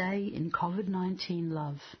 A day in COVID-19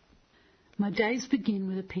 love. My days begin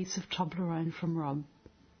with a piece of Toblerone from Rob.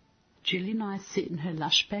 Julie and I sit in her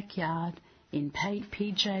lush backyard in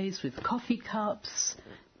PJs with coffee cups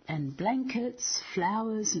and blankets,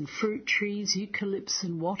 flowers and fruit trees, eucalypts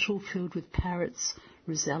and wattle filled with parrots,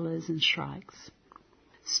 rosellas and shrikes.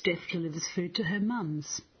 Steph delivers food to her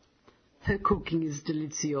mum's. Her cooking is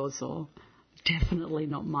delicioso. Definitely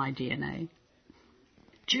not my DNA.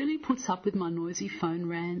 Julie puts up with my noisy phone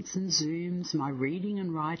rants and Zooms, my reading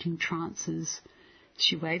and writing trances.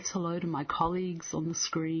 She waves hello to my colleagues on the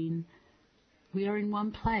screen. We are in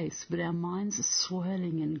one place, but our minds are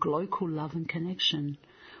swirling in glocal love and connection.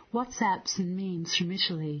 WhatsApps and memes from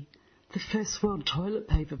Italy, the first world toilet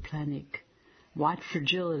paper panic, white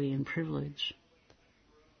fragility and privilege.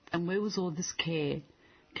 And where was all this care,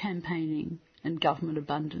 campaigning and government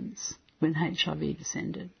abundance when HIV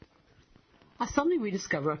descended? I suddenly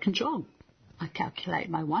rediscover I can jog. I calculate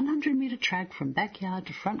my 100-metre track from backyard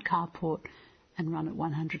to front carport and run it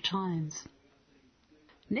 100 times.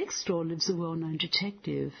 Next door lives a well-known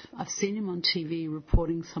detective. I've seen him on TV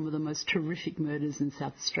reporting some of the most terrific murders in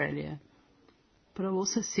South Australia. But I've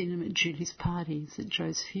also seen him at Julie's parties, at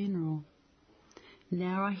Joe's funeral.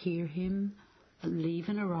 Now I hear him leave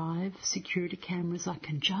and arrive, security cameras I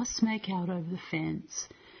can just make out over the fence,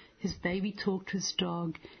 his baby talk to his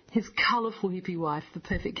dog, his colourful hippie wife, the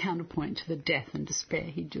perfect counterpoint to the death and despair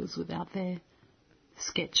he deals with out there.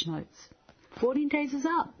 Sketch notes. 14 days is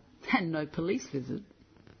up, and no police visit.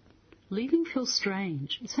 Leaving feels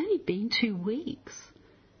strange. It's only been 2 weeks.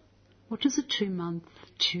 What does a 2-month,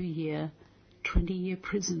 2-year, 20-year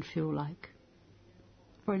prison feel like?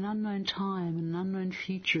 Or an unknown time and an unknown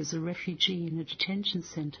future as a refugee in a detention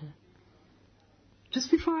centre?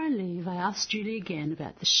 Just before I leave, I asked Julie again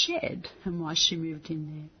about the shed and why she moved in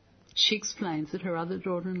there. She explains that her other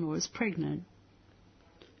daughter-in-law is pregnant.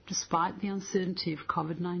 Despite the uncertainty of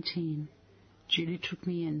COVID-19, Julie took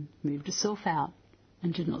me in, moved herself out,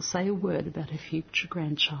 and did not say a word about her future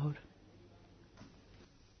grandchild.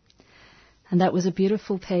 And that was a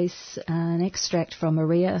beautiful piece, an extract from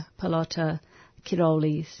Maria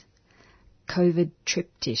Pallotta-Chiroli's COVID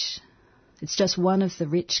Triptych. It's just one of the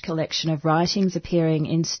rich collection of writings appearing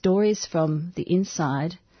in Stories from the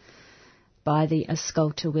Inside by the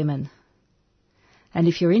Ascolta Women. And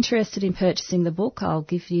if you're interested in purchasing the book, I'll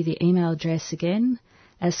give you the email address again,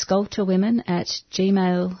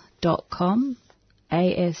 ascoltawomen@gmail.com,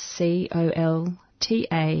 ASCOLTA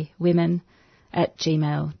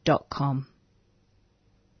women@gmail.com.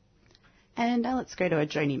 And now let's go to a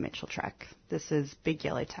Joni Mitchell track. This is Big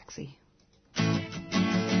Yellow Taxi.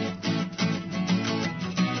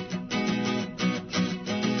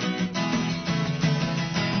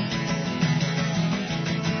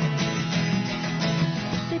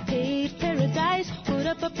 They paved paradise, put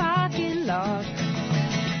up a parking lot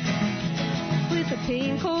with a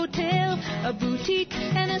pink hotel, a boutique,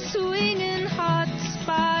 and a swinging hot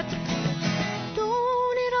spot.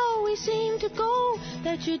 Don't it always seem to go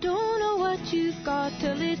that you don't know what you've got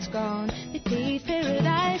till it's gone? They paved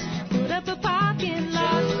paradise, put up a parking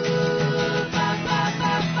lot.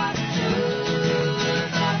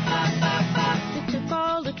 They took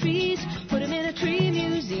all the trees, put them in a tree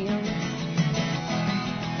museum,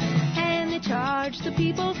 and they charged the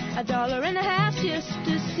people $1.50 just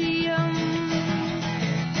to see them.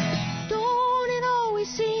 Don't it always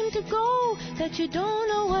seem to go that you don't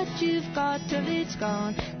know what you've got till it's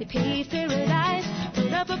gone? They paved paradise,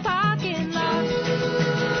 put up a parking lot.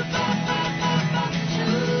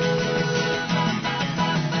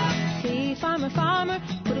 Hey, farmer, farmer,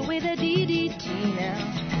 put away the DDT now.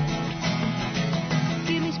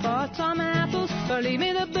 Give me spots on my apples, or leave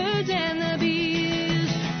me the birds and the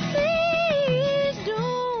bees. Please,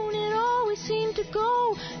 don't it always seem to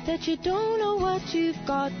go that you don't know what you've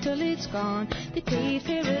got till it's gone? They paved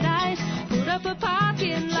paradise, put up a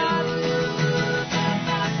parking lot.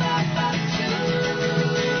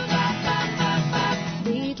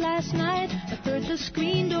 Late last night, I heard the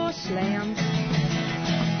screen door slam,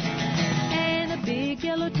 and a big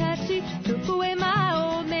yellow taxi took away my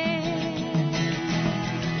old man.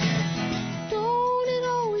 Don't it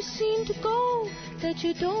always seem to go that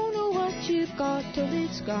you don't know what you've got till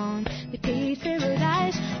it's gone? They paved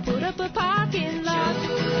paradise, put up a parking lot.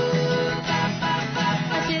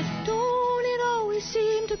 I said, don't it always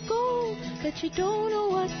seem to go that you don't know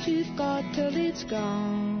what you've got till it's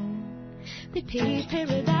gone? They paved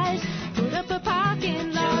paradise, put up a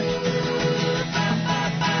parking lot.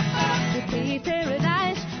 They paved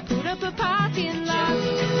paradise, put up a parking lot.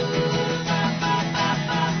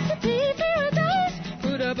 They paved paradise,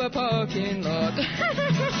 put up a parking lot.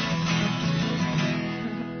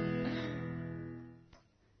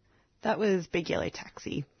 That was Big Yellow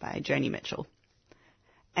Taxi by Joni Mitchell.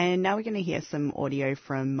 And now we're going to hear some audio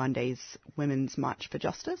from Monday's Women's March for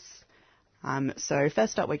Justice. So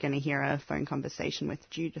first up, we're going to hear a phone conversation with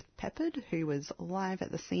Judith Peppard, who was live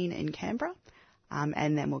at the scene in Canberra.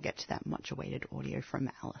 And then we'll get to that much-awaited audio from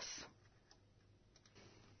Alice.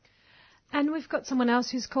 And we've got someone else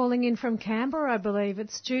who's calling in from Canberra, I believe.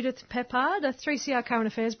 It's Judith Peppard, a 3CR Current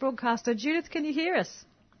Affairs broadcaster. Judith, can you hear us?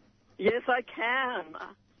 Yes, I can.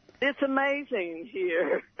 It's amazing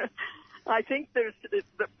here. I think the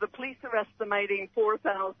police are estimating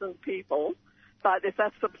 4,000 people, but if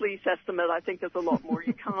that's the police estimate, I think there's a lot more.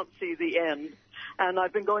 You can't see the end. And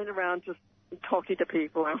I've been going around just talking to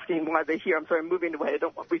people, asking why they're here. I'm sorry, I'm moving away.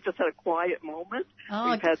 We just had a quiet moment.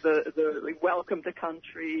 We've had the welcome to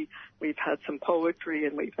country. We've had some poetry,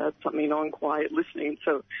 and we've had something on quiet listening.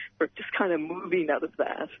 So we're just kind of moving out of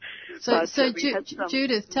that.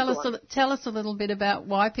 Judith, tell us a little bit about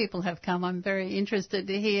why people have come. I'm very interested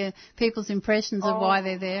to hear people's impressions of why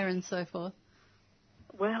they're there and so forth.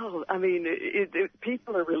 Well, I mean,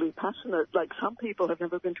 people are really passionate. Like, some people have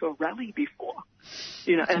never been to a rally before,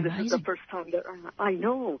 and this is the first time I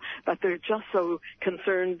know, but they're just so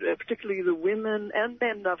concerned, particularly the women and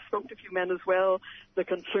men. I've spoken to a few men as well. They're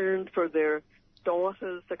concerned for their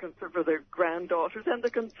daughters, they're concerned for their granddaughters, and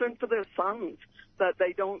they're concerned for their sons, that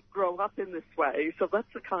they don't grow up in this way. So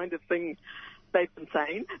that's the kind of thing they've been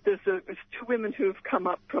saying. There's two women who've come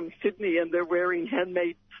up from Sydney, and they're wearing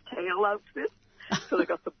Handmaid's Tale outfits. So they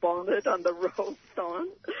got the bonnet and the robes on,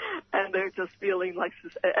 and they're just feeling like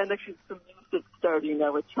this. And actually, the music's starting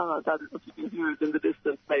now. A chant. I don't know if you can hear it in the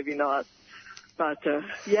distance. Maybe not. But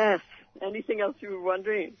yes. Anything else you were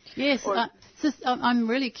wondering? Yes. I'm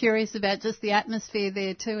really curious about just the atmosphere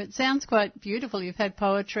there too. It sounds quite beautiful. You've had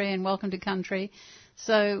poetry and welcome to country.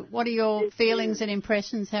 So, what are your feelings and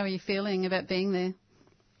impressions? How are you feeling about being there?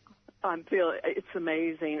 I'm feeling it's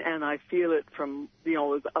amazing, and I feel it from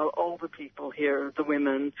all the people here, the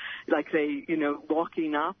women, like they,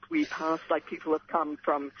 walking up. We passed like people have come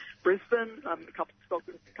from Brisbane,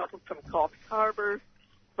 spoken to a couple from Coffs Harbour,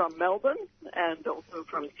 from Melbourne, and also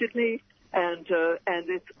from Sydney, and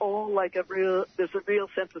it's all like there's a real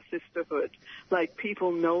sense of sisterhood. Like,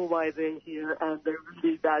 people know why they're here, and they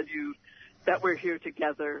really value that we're here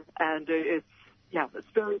together, and Yeah, it's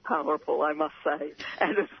very powerful, I must say.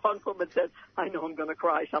 And as one woman said, I know I'm going to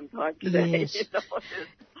cry sometime today. Yes. You know?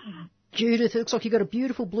 Judith, it looks like you've got a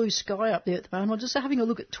beautiful blue sky up there at the moment. I'm just having a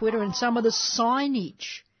look at Twitter and some of the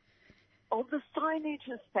signage. Oh, the signage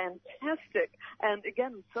is fantastic. And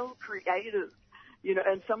again, so creative. You know,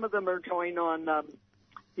 and some of them are going on,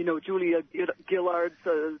 you know, Julia Gillard's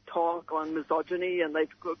talk on misogyny, and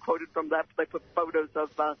they've quoted from that. They put photos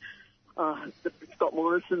of Scott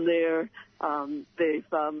Morrison there. They've,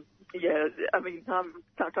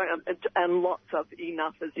 and lots of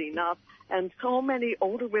enough is enough. And so many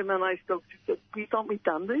older women I spoke to said, we thought we'd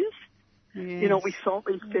done this. Yes. You know, we thought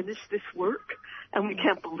we'd finished this work, and we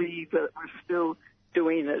can't believe that we're still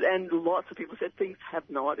doing it. And lots of people said things have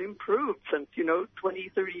not improved since, 20,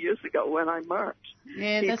 30 years ago when I marched.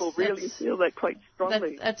 Yeah, people really feel that quite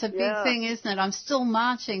strongly. That's a big thing, isn't it? I'm still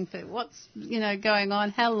marching for what's, going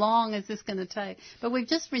on. How long is this going to take? But we've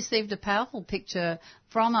just received a powerful picture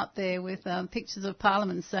from up there with pictures of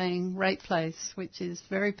Parliament saying Rape Place, which is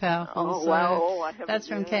very powerful. Oh, so wow. that's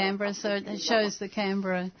from Canberra, so it shows the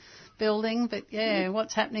Canberra building. But,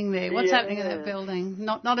 what's happening there? What's happening in that building?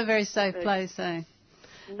 Not a very safe place, eh?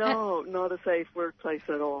 No, not a safe workplace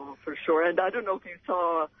at all, for sure. And I don't know if you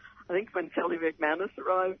saw, I think when Sally McManus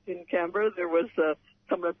arrived in Canberra, there was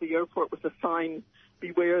someone at the airport with a sign,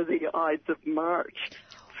 "Beware the Ides of March,"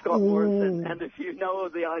 Scott Morrison. And if you know,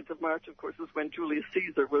 the Ides of March, of course, is when Julius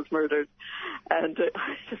Caesar was murdered. And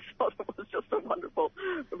I just thought it was just a wonderful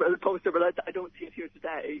poster, but I don't see it here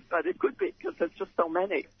today. But it could be, because there's just so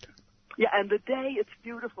many. Yeah, and the day, it's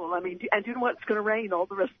beautiful. I mean, and you know what? It's going to rain all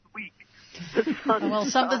the rest of the week. Well,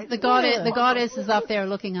 the goddess is up there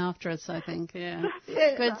looking after us, I think. Yeah,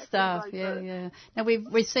 good stuff. Yeah. Now we've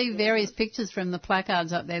received various pictures from the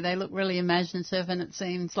placards up there. They look really imaginative, and it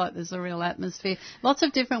seems like there's a real atmosphere. Lots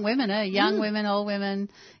of different women, young women, old women,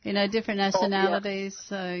 different nationalities.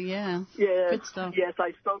 So good stuff. Yes,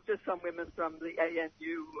 I spoke to some women from the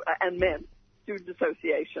ANU and men Student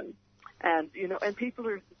Association. And, and people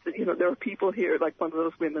are, there are people here, like one of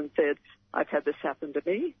those women said, I've had this happen to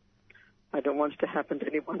me. I don't want it to happen to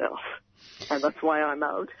anyone else. And that's why I'm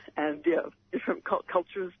out. And, different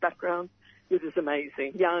cultures, backgrounds. It is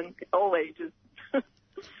amazing. Young, all ages.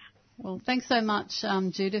 Well, thanks so much,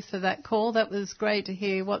 Judith, for that call. That was great to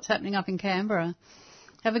hear what's happening up in Canberra.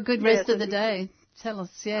 Have a good rest of the day. Tell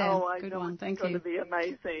us, good one. Thank you. It's going to be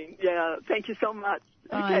amazing. Yeah, thank you so much.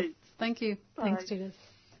 Bye. Okay. Thank you. Bye. Thanks, Judith.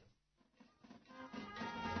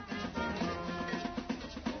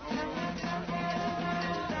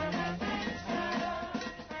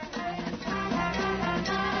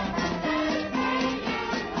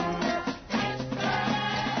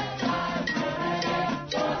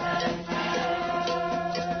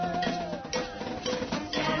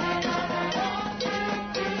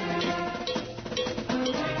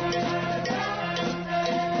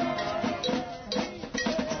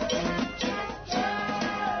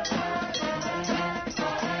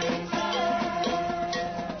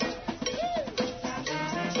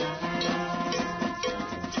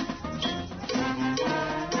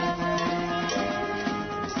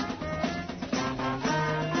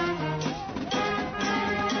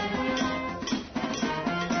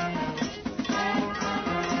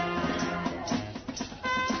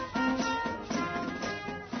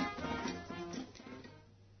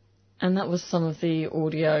 And that was some of the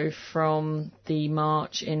audio from the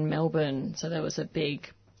march in Melbourne. So there was a big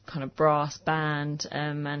kind of brass band,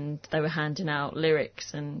 and they were handing out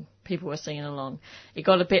lyrics and people were singing along. It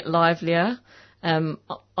got a bit livelier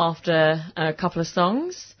after a couple of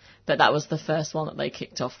songs, but that was the first one that they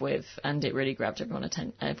kicked off with, and it really grabbed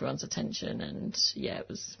everyone's attention. And it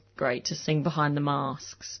was great to sing behind the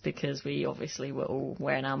masks, because we obviously were all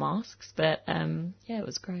wearing our masks. But it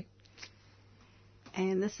was great.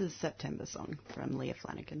 And this is September Song from Leah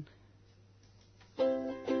Flanagan. The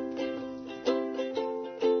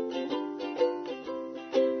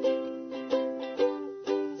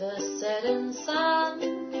setting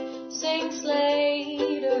sun sinks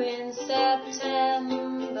later in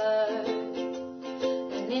September,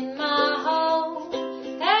 and in my home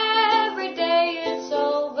every day it's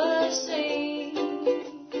overseen.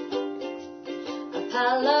 A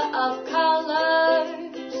palette of colors,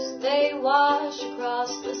 they wash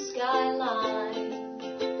across the skyline.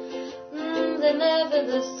 They're never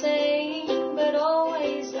the same, but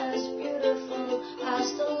always as beautiful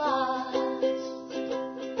as the last.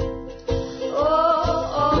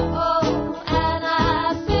 And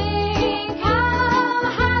I think how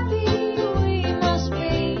happy we must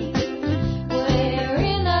be. We're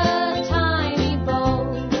in a tiny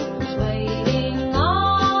boat, waiting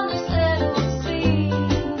on a settled sea.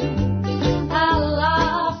 How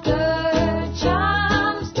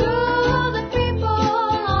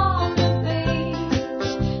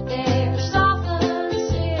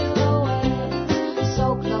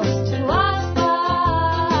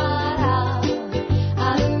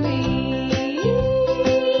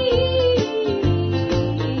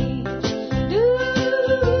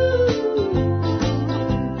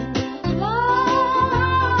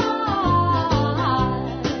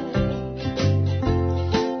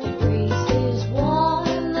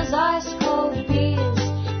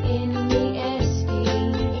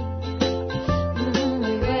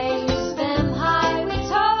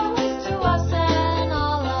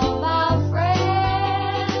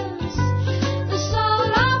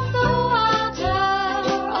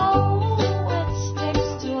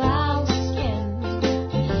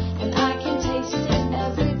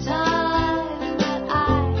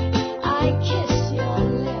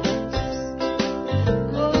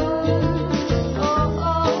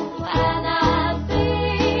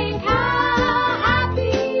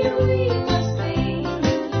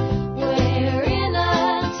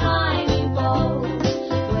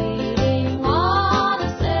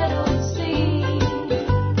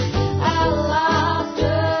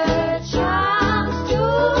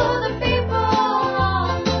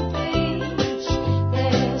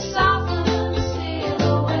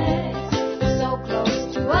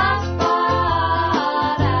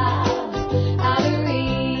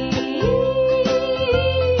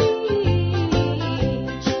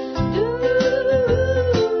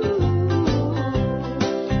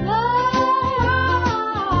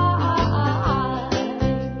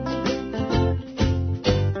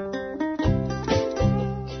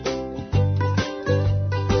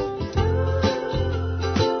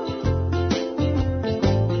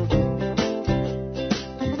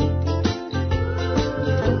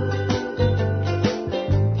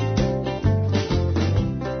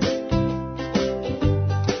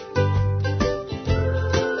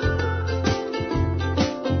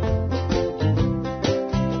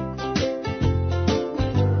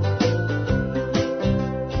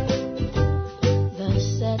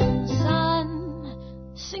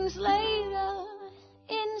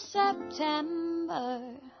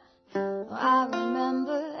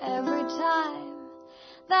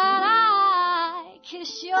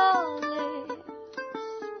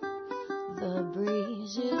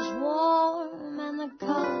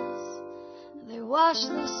wash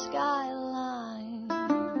the skyline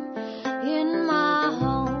in my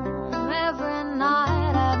home every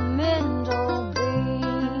night at Mindle Beach.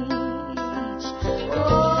 Oh,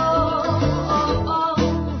 oh, oh,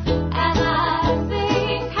 and I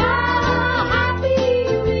think how happy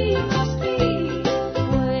we must be.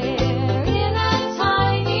 We're in a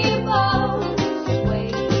tiny boat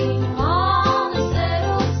waiting on a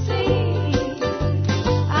settled sea.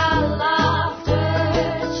 Our laughter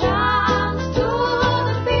chimes to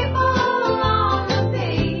the people on the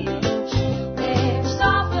beach. They've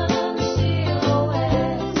softened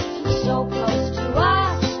silhouettes so close to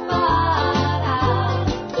us, but out of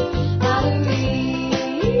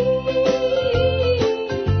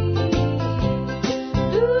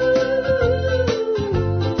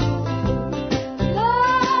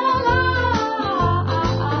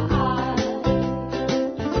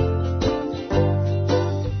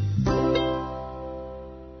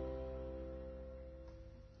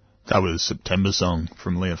That was September Song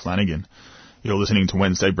from Leah Flanagan. You're listening to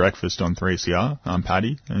Wednesday Breakfast on 3CR. I'm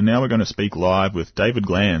Paddy, and now we're going to speak live with David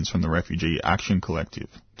Glanz from the Refugee Action Collective.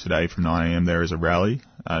 Today from 9am there is a rally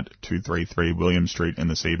at 233 William Street in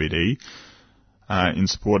the CBD in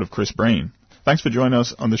support of Chris Breen. Thanks for joining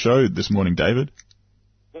us on the show this morning, David.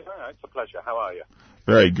 Yeah, it's a pleasure. How are you?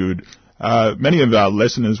 Very good. Many of our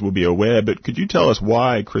listeners will be aware, but could you tell us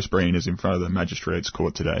why Chris Breen is in front of the Magistrates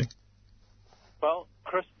Court today? Well,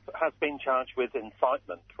 Chris has been charged with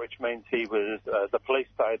incitement, which means he was, the police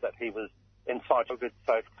say that he was inciting a good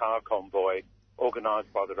safe car convoy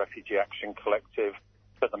organised by the Refugee Action Collective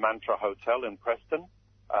to the Mantra Hotel in Preston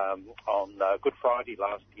on Good Friday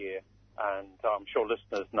last year. And I'm sure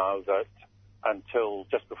listeners know that until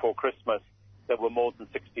just before Christmas, there were more than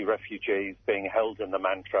 60 refugees being held in the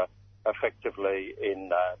Mantra, effectively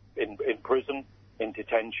in prison, in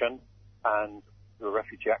detention, and the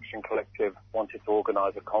Refugee Action Collective wanted to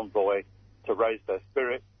organise a convoy to raise their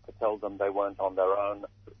spirits, to tell them they weren't on their own,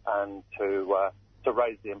 and to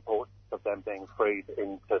raise the importance of them being freed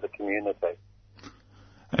into the community.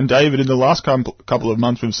 And David, in the last couple of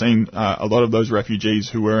months, we've seen a lot of those refugees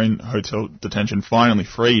who were in hotel detention finally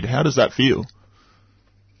freed. How does that feel?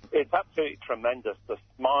 It's absolutely tremendous. The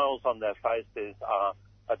smiles on their faces are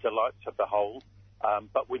a delight to behold,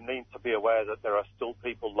 but we need to be aware that there are still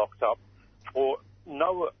people locked up for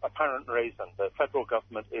no apparent reason. The federal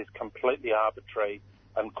government is completely arbitrary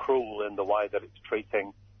and cruel in the way that it's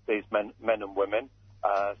treating these men and women.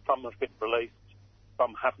 Some have been released,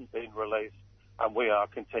 some haven't been released, and we are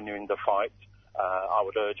continuing the fight. I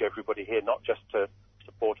would urge everybody here not just to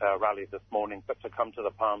support our rally this morning, but to come to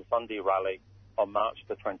the Palm Sunday rally on March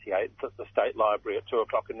the 28th at the State Library at 2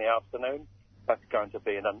 o'clock in the afternoon. That's going to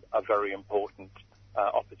be a very important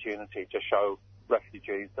opportunity to show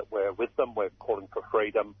refugees that we're with them. We're calling for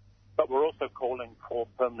freedom, but we're also calling for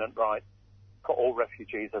permanent rights for all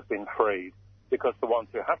refugees who have been freed, because the ones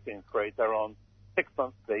who have been freed, they're on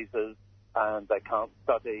 6-month visas and they can't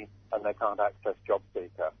study and they can't access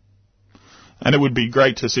JobSeeker. And it would be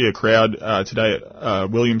great to see a crowd today at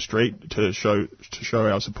William Street to show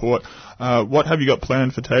our support. What have you got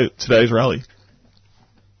planned for today's rally?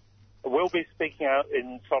 We'll be speaking out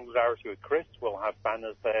in solidarity with Chris. We'll have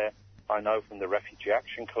banners there, I know, from the Refugee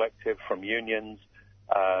Action Collective, from unions,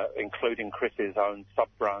 including Chris's own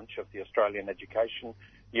sub-branch of the Australian Education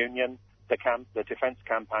Union. The Defence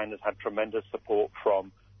Campaign has had tremendous support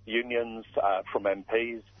from unions, from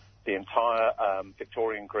MPs. The entire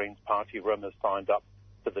Victorian Greens party room has signed up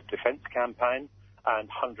to the Defence Campaign, and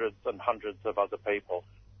hundreds of other people.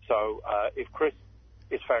 So if Chris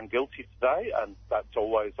is found guilty today, and that's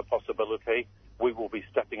always a possibility, we will be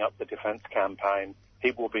stepping up the Defence Campaign.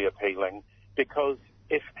 He will be appealing, because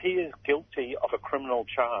if he is guilty of a criminal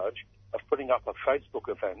charge of putting up a Facebook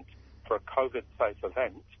event for a COVID-safe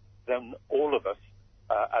event, then all of us,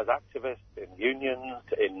 as activists in unions,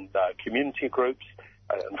 in community groups,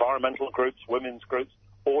 environmental groups, women's groups,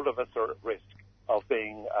 all of us are at risk of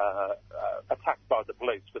being attacked by the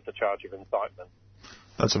police with the charge of incitement.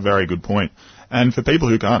 That's a very good point. And for people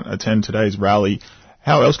who can't attend today's rally,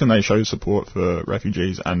 how else can they show support for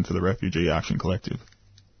refugees and for the Refugee Action Collective?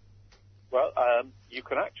 Well, you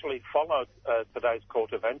can actually follow today's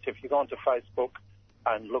court event. If you go onto Facebook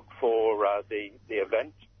and look for the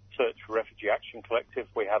event, search for Refugee Action Collective.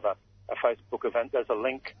 We have a Facebook event. There's a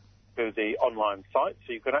link to the online site,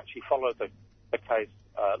 so you can actually follow the case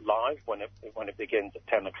live when it begins at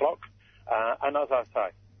 10 o'clock. And as I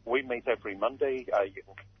say, we meet every Monday. You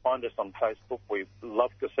can find us on Facebook. We'd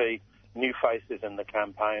love to see new faces in the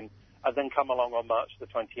campaign. And then come along on March the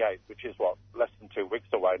 28th, which is, less than 2 weeks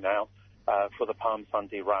away now, for the Palm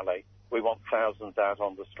Sunday rally. We want thousands out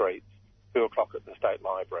on the streets 2 o'clock at the State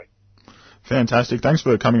Library. Fantastic. Thanks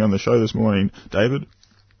for coming on the show this morning, David.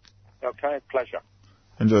 Okay, pleasure.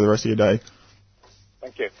 Enjoy the rest of your day.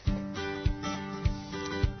 Thank you.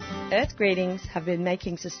 Earth Greetings have been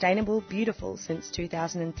making sustainable beautiful since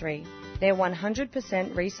 2003. Their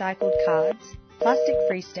 100% recycled cards,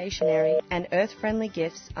 plastic-free stationery and earth-friendly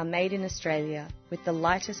gifts are made in Australia with the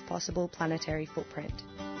lightest possible planetary footprint.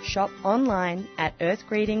 Shop online at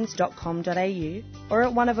earthgreetings.com.au or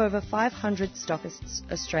at one of over 500 stockists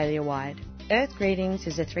Australia-wide. Earth Greetings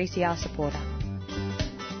is a 3CR supporter.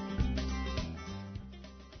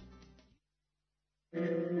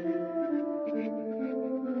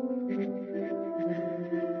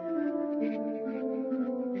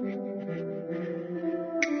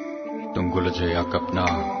 Tunggul jaya kapna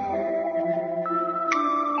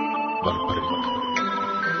balparik.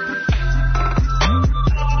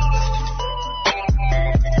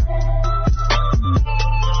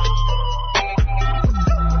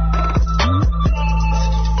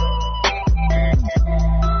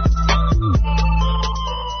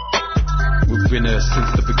 We've been here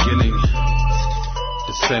since the beginning,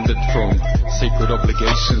 descended from sacred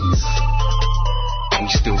obligations. We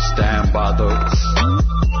still stand by those.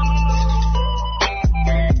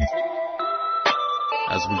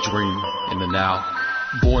 As we dream in the now.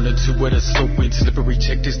 Born into where the slope went slippery,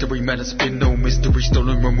 checked history, man, it's been no mystery.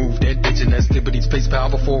 Stolen, removed, indigenous liberties, face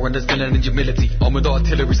power before understanding and humility. Armored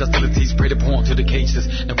artillery's hostilities, preyed upon to the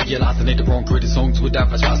cases. Now realizing they the wrong, created songs with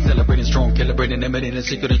that much celebrating strong, celebrating eminent and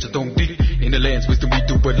secret and don't deep. In the lands, wisdom we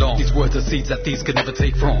do belong. These words are seeds that these could never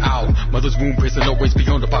take from. Ow, mother's womb, prison always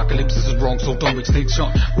beyond apocalypses is wrong, so don't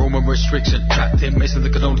extinction. Roman restriction, trapped in mess in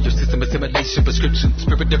the colonial system, assimilation, prescription.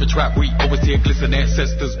 Spirit never trap, we always see a glisten,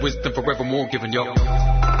 ancestors, wisdom forevermore given, yo.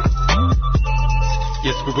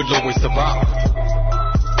 Yes, we will always survive.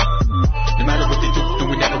 No matter what they do, then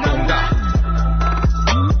we never gon' die.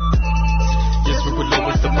 Yes, we will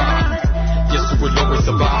always survive. Yes, we will always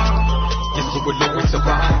survive. Yes, we will always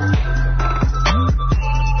survive.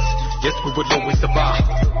 Yes, we will always survive.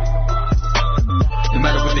 No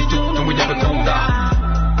matter what they do, then we never gon' die.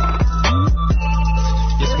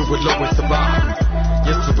 Yes, we will always survive.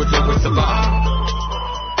 Yes, we will always survive.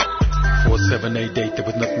 4788, there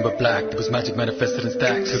was nothing but black. There was magic manifested in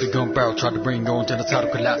stacks. To the gun barrel, tried to bring on genocidal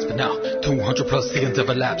collapse. But now, 200 plus seasons of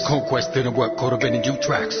elapsed. Conquest didn't work, caught up in new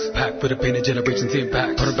tracks. Packed with a pain of generations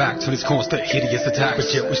impact. Put it back to this constant hideous attack. But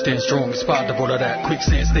yet we stand strong, in spite of all of that.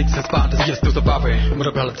 Quicksand, snakes and spiders, yes, still surviving. With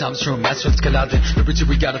a problem times from masters colliding. The richer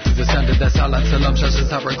we got it through the standard, that's our line. Salam, shashes,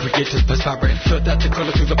 our creators, perspiring. Third that the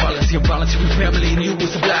color through the policy and violence. We family and you,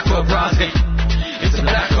 it's a black uprising. It's a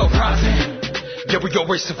black uprising. Yeah, we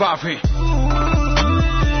always surviving.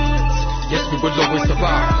 Yes, we will always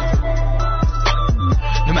survive.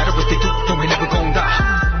 No matter what they do, then we never gon' die.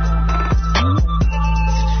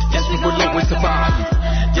 Yes, we will always survive.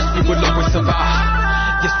 Yes, we will always survive.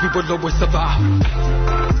 Yes, we will always survive.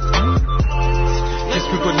 Yes,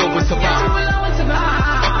 we will always survive.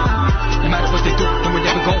 No matter what they do, then we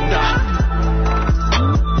never gon' die.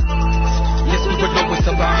 Yes, we will always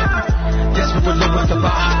survive. Yes, we will always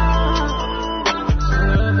survive.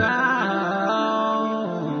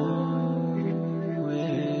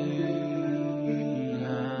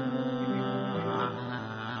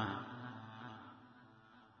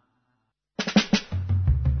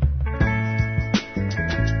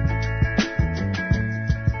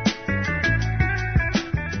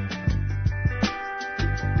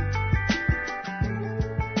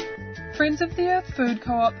 Friends of the Earth Food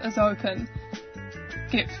Co-op is open.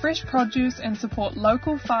 Get fresh produce and support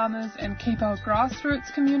local farmers and keep our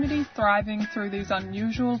grassroots community thriving through these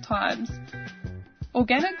unusual times.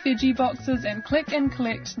 Organic veggie boxes and click and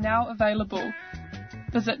collect now available.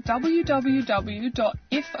 Visit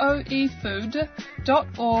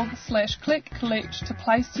www.foefood.org/click-collect to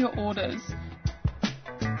place your orders.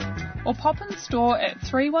 Or pop in store at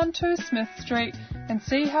 312 Smith Street and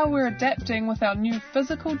see how we're adapting with our new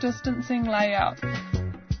physical distancing layout.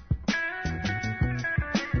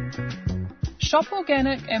 Shop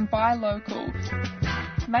organic and buy local.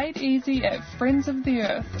 Made easy at Friends of the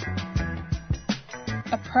Earth.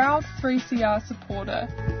 A proud 3CR supporter.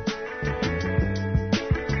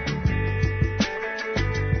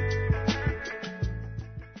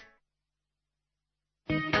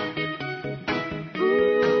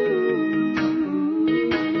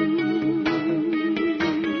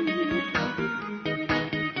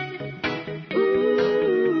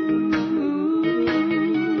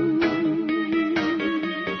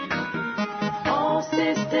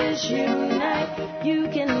 Unite, you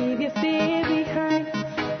can leave your fear behind.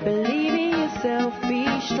 Believe in yourself, be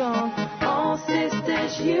strong. All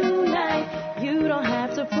sisters unite, don't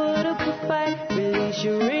have to put up a fight. Release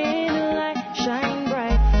your inner light, shine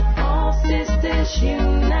bright. All sisters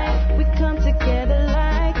unite. We come together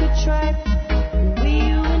like a tribe. We,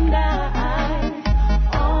 you and I.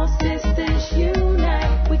 All sisters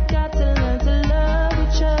unite. We got to learn to love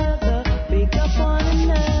each other. Pick up one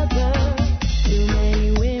another. Too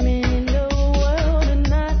many women in the world are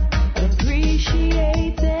not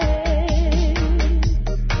appreciated.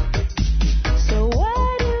 So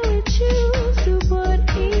why do we choose to put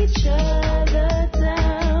each other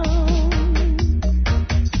down?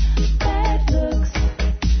 Bad looks,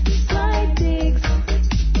 slight digs,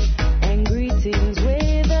 and greetings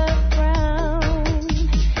with a frown.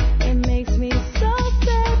 It makes me so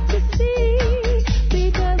sad to see,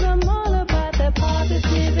 because I'm all about that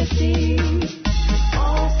positivity.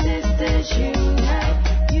 All sisters unite.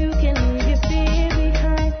 You can leave your fear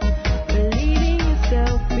behind. Believe in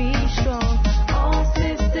yourself, be strong. All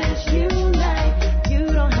sisters unite. You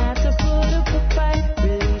don't have to put up a fight.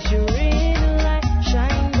 Release your inner light,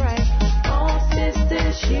 shine bright. All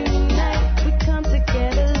sisters unite. We come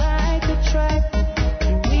together like a tribe.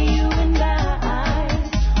 We, you and I.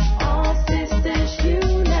 All sisters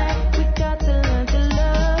unite. We got to learn to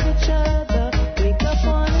love each other. Wake up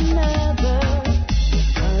one another.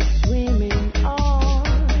 Us women are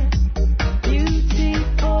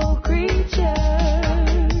beautiful creatures.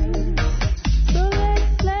 So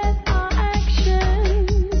let's let our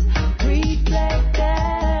actions reflect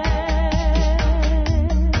that.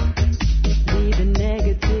 Leave the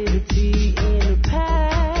negativity in the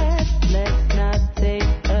past. Let's not take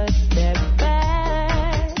a step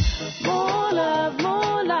back. More love,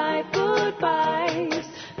 more life, good vibes.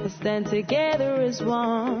 Let's stand together as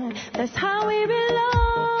one. That's how we belong.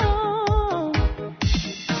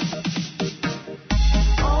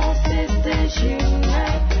 All sisters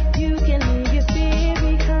unite. You can leave your fear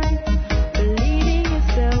behind. Believe in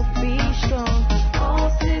yourself, be strong. All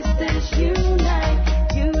sisters unite.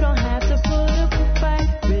 You don't have to put up a fight.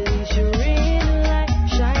 Release your inner light,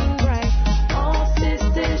 shine bright. All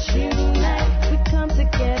sisters unite. We come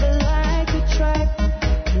together like a tribe.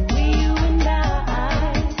 We, you and I.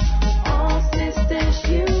 All sisters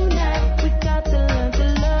unite. We got to learn to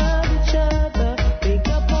love each other. Pick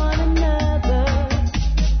up one another.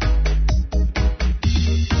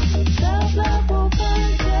 Self-love will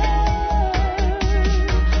conquer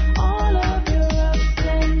all of your ups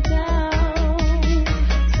and downs.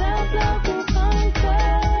 Self-love will conquer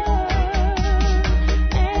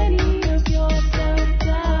any of your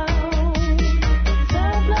self-doubt.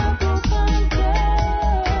 Self-love will conquer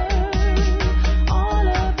all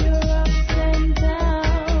of your ups and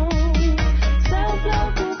downs.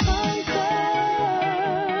 Self-love will conquer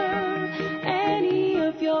any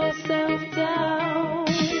of your self-doubt.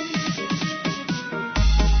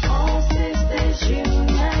 All sisters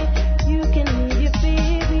unite. You can leave your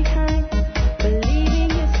fear behind. Believe in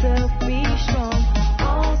yourself, be strong.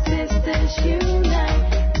 All sisters unite.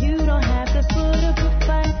 You don't have to put up a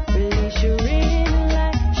fight. Release your inner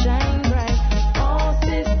light, shine bright. All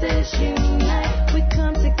sisters unite. We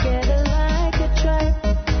come together like a tribe.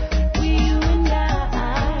 We, you and I.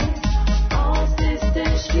 All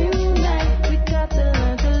sisters unite. We got to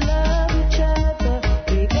learn to love each other.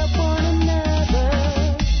 Pick up one another.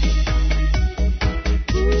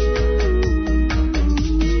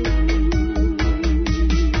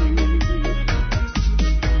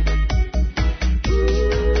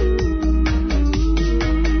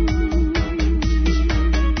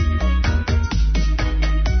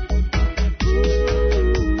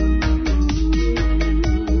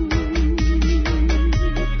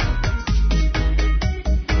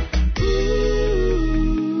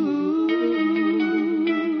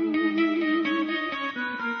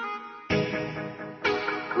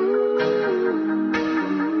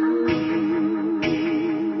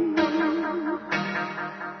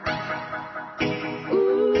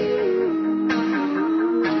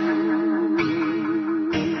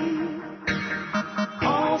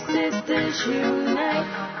 All sisters unite.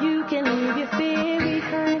 You can leave your fear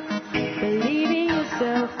behind. Believe in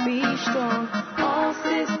yourself, be strong. All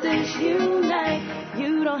sisters unite.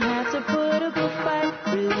 You don't have to put up a fight.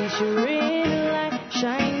 Release your inner light,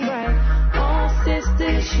 shine bright. All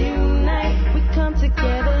sisters unite. We come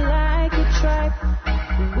together like a tribe.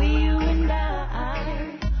 We, you and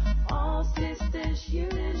I. All sisters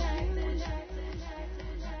unite.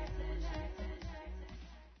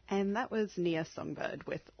 And that was Nia Songbird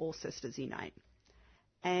with All Sisters Unite.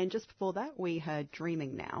 And just before that, we heard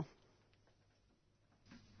Dreaming Now.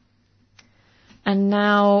 And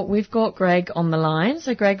now we've got Greg on the line.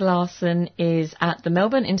 So Greg Larson is at the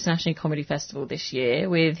Melbourne International Comedy Festival this year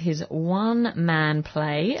with his one-man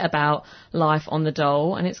play about life on the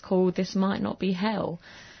dole, and it's called This Might Not Be Hell.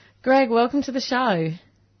 Greg, welcome to the show.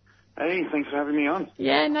 Hey, thanks for having me on.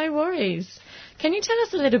 Yeah, no worries. Can you tell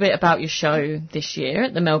us a little bit about your show this year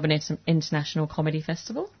at the Melbourne International Comedy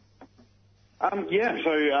Festival? Well,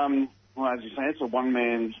 as you say, it's a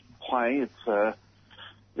one-man play.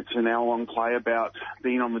 It's an hour-long play about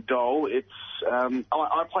being on the dole.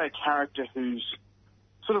 I play a character who's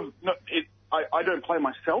sort of I don't play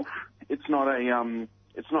myself. It's not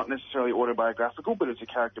necessarily autobiographical, but it's a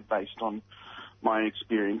character based on my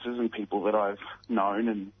experiences and people that I've known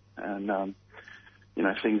and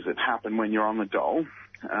things that happen when you're on the dole.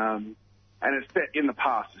 And it's set in the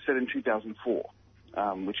past. It's set in 2004,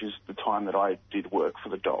 which is the time that I did work for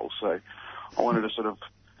the dole. So I wanted to sort of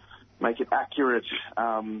make it accurate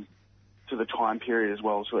to the time period as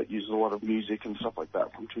well. So it uses a lot of music and stuff like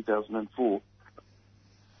that from 2004.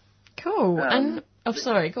 Cool.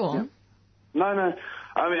 Sorry, go on. No.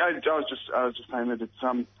 I mean, I was just saying that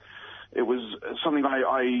it was something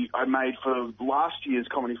I made for last year's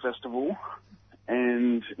comedy festival,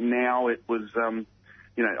 and now it was,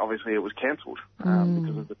 obviously it was cancelled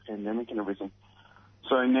because of the pandemic and everything.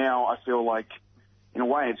 So now I feel like, in a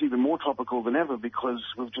way, it's even more topical than ever because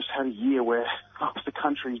we've just had a year where half the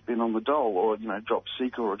country's been on the dole, or job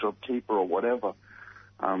seeker or job keeper or whatever.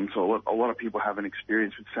 So a lot of people have an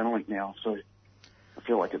experience with Centrelink now. So I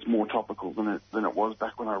feel like it's more topical than it was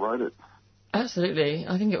back when I wrote it. Absolutely.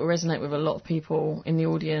 I think it will resonate with a lot of people in the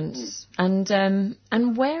audience. And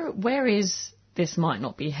where is This Might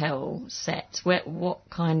Not Be Hell set? What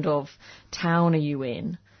kind of town are you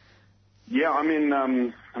in? Yeah, I'm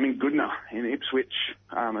in Goodna in Ipswich.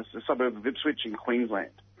 It's a suburb of Ipswich in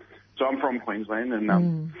Queensland. So I'm from Queensland,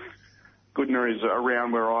 and Goodna is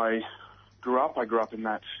around where I grew up. I grew up in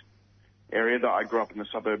that area. I grew up in the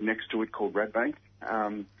suburb next to it called Redbank.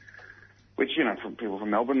 Which, from people from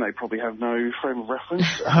Melbourne, they probably have no frame of reference.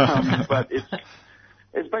 But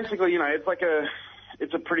it's basically,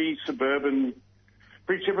 it's a pretty suburban,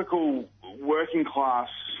 pretty typical working class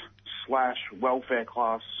 / welfare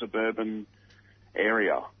class suburban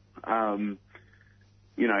area.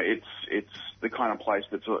 It's the kind of place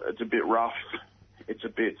it's a bit rough. It's a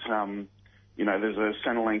bit, there's a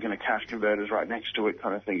Centrelink and a cash converters right next to it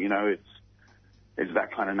kind of thing. It's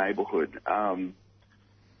that kind of neighbourhood.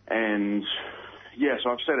 So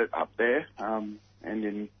I've set it up there,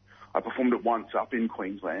 I performed it once up in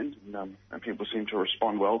Queensland, and people seem to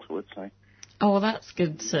respond well to it. So. Oh, well, that's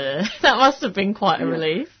good, sir. That must have been quite a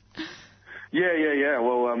relief. Yeah.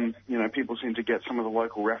 Well, people seem to get some of the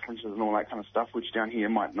local references and all that kind of stuff, which down here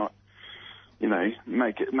might not,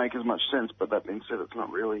 make as much sense. But that being said, it's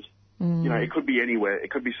not really. It could be anywhere. It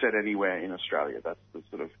could be set anywhere in Australia. That's the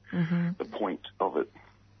sort of the point of it.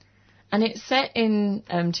 And it's set in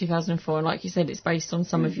 2004, and like you said, it's based on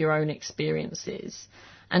some of your own experiences.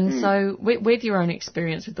 And so with your own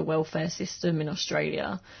experience with the welfare system in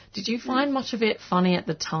Australia, did you find much of it funny at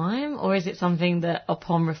the time, or is it something that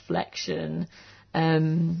upon reflection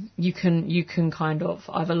you can kind of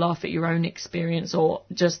either laugh at your own experience or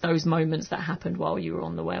just those moments that happened while you were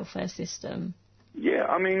on the welfare system? Yeah,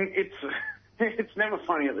 I mean, it's never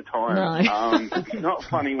funny at the time. No. It's not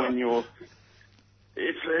funny when you're...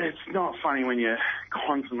 It's not funny when you're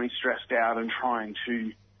constantly stressed out and trying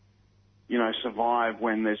to, survive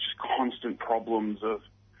when there's just constant problems of,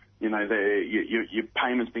 your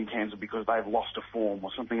payment's been cancelled because they've lost a form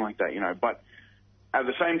or something like that, But at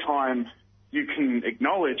the same time, you can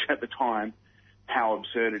acknowledge at the time how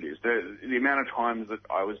absurd it is. The amount of times that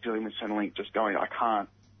I was dealing with Centrelink just going, I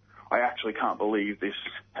actually can't believe this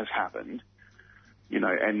has happened. You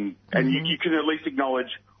can at least acknowledge,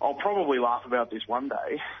 I'll probably laugh about this one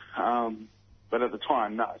day, but at the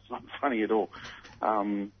time, no, it's not funny at all.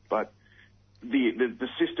 But the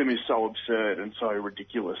system is so absurd and so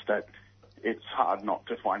ridiculous that it's hard not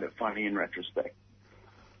to find it funny in retrospect.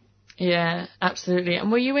 Yeah, absolutely.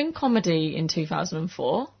 And were you in comedy in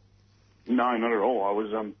 2004? No, not at all. I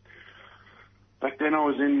was back then. I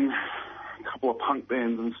was in a couple of punk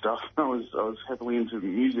bands and stuff. I was heavily into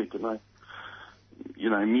music, and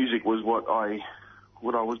music was what I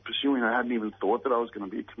was pursuing. I hadn't even thought that I was going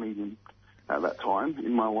to be a comedian at that time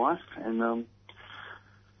in my life. And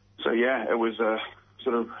it was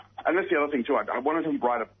sort of... And that's the other thing, too. I wanted to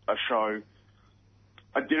write a show.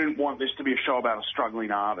 I didn't want this to be a show about a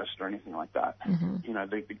struggling artist or anything like that.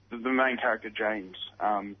 Mm-hmm. The main character, James,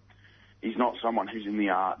 he's not someone who's in the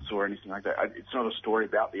arts or anything like that. It's not a story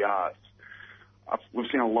about the arts. We've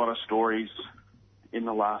seen a lot of stories in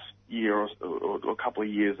the last year or a couple of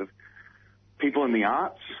years of people in the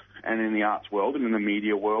arts and in the arts world and in the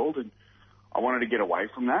media world, and I wanted to get away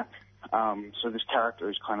from that. So this character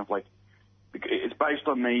is kind of like, it's based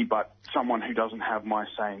on me, but someone who doesn't have my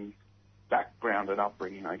same background and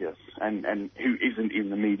upbringing, I guess, and who isn't in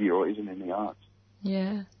the media or isn't in the arts.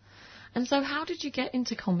 Yeah. And so how did you get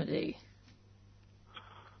into comedy?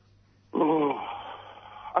 Oh,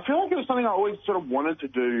 I feel like it was something I always sort of wanted to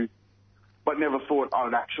do, but never thought I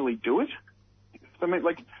would actually do it. I mean,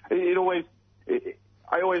 like, I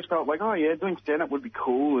always felt like, oh yeah, doing stand-up would be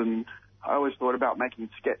cool, and I always thought about making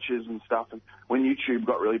sketches and stuff. And when YouTube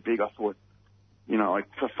got really big, I thought, you know, like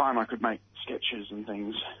for fun, I could make sketches and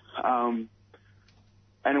things. And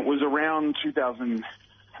it was around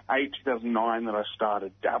 2008, 2009 that I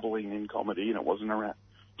started dabbling in comedy, and it wasn't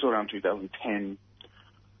until around 2010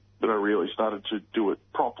 that I really started to do it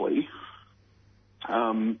properly.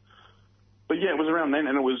 But yeah, it was around then,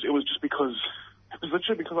 and it was just because, it was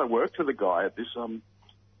literally because I worked with a guy at this,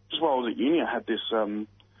 just while I was at uni, I had this,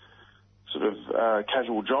 sort of,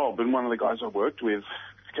 casual job, and one of the guys I worked with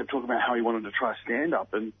kept talking about how he wanted to try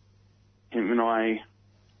stand-up, and him and I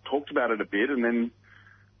talked about it a bit, and then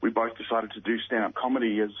we both decided to do stand-up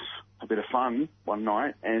comedy as a bit of fun one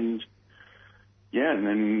night, and yeah, and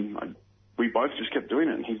then we both just kept doing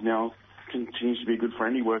it, and he's now continues to be a good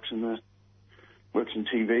friend. He works in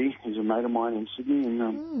TV. He's a mate of mine in Sydney,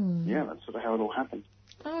 and yeah, that's sort of how it all happened.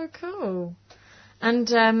 Oh, cool. And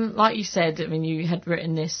like you said, I mean, you had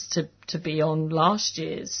written this to be on last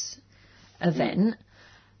year's event.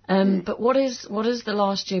 But what has the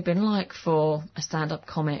last year been like for a stand-up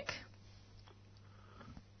comic?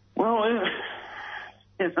 Well,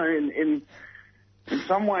 you know, in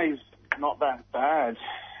some ways not that bad.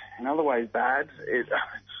 In other ways, bad.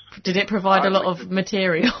 Did it provide a lot of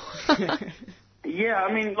material? Yeah,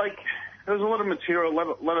 I mean, like, there was a lot of material, a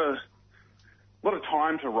lot of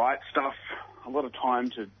time to write stuff, a lot of time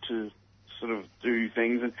to sort of do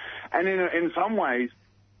things, and in some ways,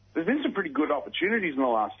 there's been some pretty good opportunities in the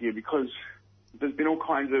last year because there's been all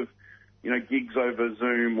kinds of, you know, gigs over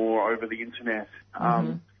Zoom or over the internet.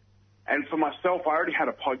 And for myself, I already had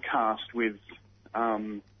a podcast with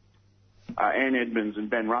Anne Edmonds and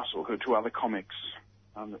Ben Russell, who are two other comics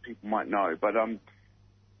that people might know. But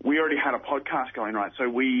we already had a podcast going, right? So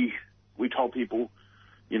we told people,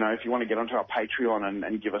 you know, if you want to get onto our Patreon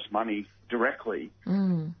and give us money directly,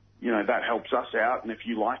 you know, that helps us out. And if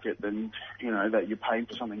you like it, then, you know, that you're paying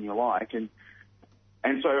for something you like. And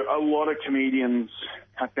so a lot of comedians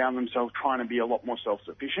have found themselves trying to be a lot more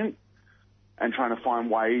self-sufficient and trying to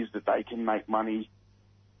find ways that they can make money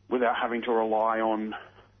without having to rely on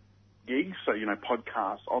gigs. So, you know,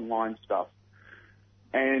 podcasts, online stuff.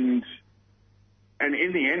 And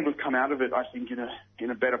in the end, we've come out of it, I think,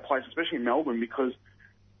 in a better place, especially in Melbourne, because,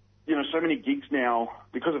 you know, so many gigs now,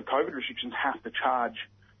 because of COVID restrictions, have to charge,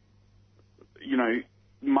 you know,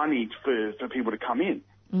 money for people to come in.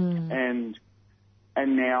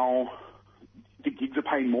 And now the gigs are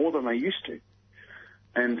paying more than they used to.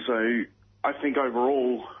 And so I think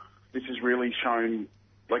overall this has really shown,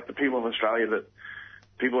 like, the people of Australia that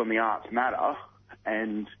people in the arts matter,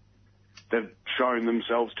 and they've shown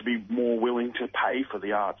themselves to be more willing to pay for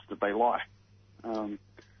the arts that they like.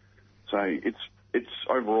 So it's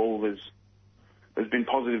overall there's been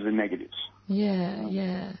positives and negatives.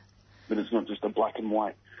 Yeah. But it's not just a black and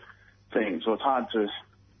white thing. So it's hard to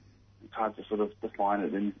sort of define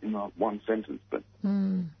it in one sentence. But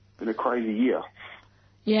it's been a crazy year.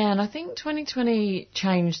 Yeah, and I think 2020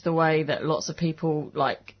 changed the way that lots of people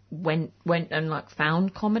like went and like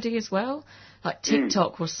found comedy as well. Like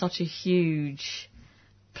TikTok was such a huge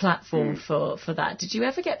platform for that. Did you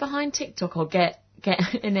ever get behind TikTok or get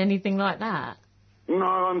in anything like that? No,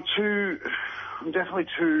 I'm definitely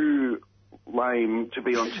too lame to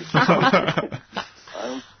be on TikTok.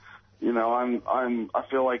 You know, I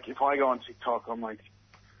feel like if I go on TikTok, I'm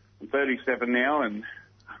 37 now, and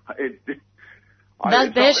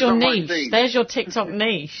there's your niche. There's your TikTok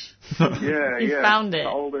niche. Yeah, you found it.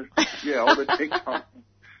 Older TikTok.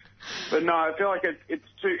 But no, I feel like it's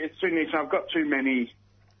too niche. I've got too many.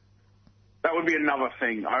 That would be another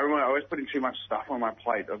thing. I always putting too much stuff on my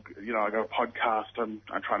plate. You know, I got a podcast, and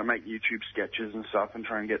I try to make YouTube sketches and stuff, and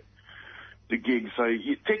try and get the gigs. So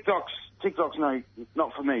TikTok's no,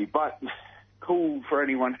 not for me, but cool for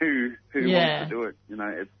anyone who wants to do it. You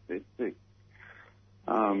know, it's sick.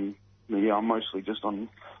 Yeah, I'm mostly just on.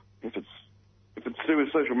 If it's to do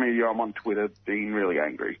with social media, I'm on Twitter being really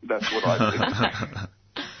angry. That's what I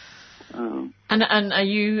do. And are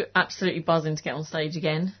you absolutely buzzing to get on stage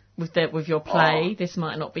again with your play? This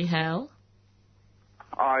Might Not Be Hell.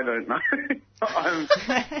 I don't know.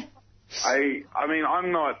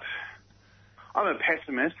 I'm a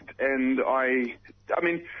pessimist, and I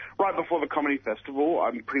mean, right before the comedy festival,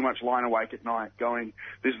 I'm pretty much lying awake at night going,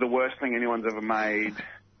 this is the worst thing anyone's ever made.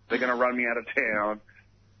 They're going to run me out of town.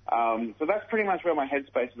 So that's pretty much where my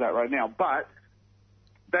headspace is at right now. But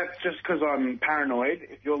that's just because I'm paranoid.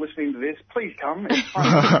 If you're listening to this, please come. It's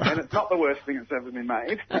fun, and it's not the worst thing that's ever been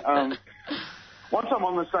made. Once I'm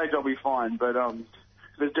on the stage, I'll be fine. But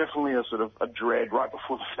there's definitely a sort of a dread right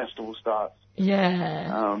before the festival starts.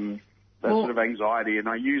 Yeah. That sort of anxiety, and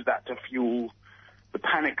I use that to fuel, the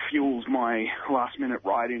panic fuels my last minute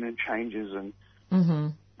writing and changes and,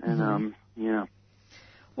 yeah.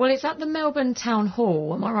 Well, it's at the Melbourne Town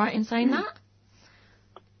Hall, am I right in saying that?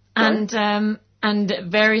 And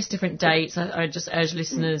various different dates. I just urge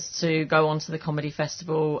listeners to go onto the Comedy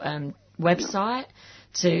Festival website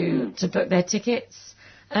to book their tickets.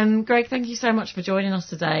 Greg, thank you so much for joining us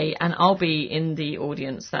today, and I'll be in the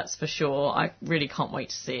audience, that's for sure. I really can't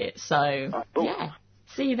wait to see it. So, yeah,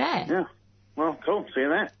 see you there. Yeah, well, cool. See you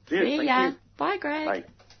there. See ya. Bye, Greg. Bye.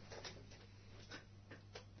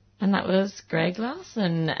 And that was Greg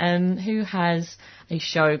Larson, who has a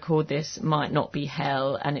show called This Might Not Be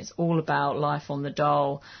Hell, and it's all about life on the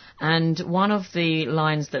dole. And one of the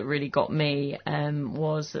lines that really got me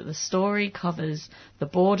was that the story covers the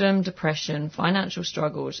boredom, depression, financial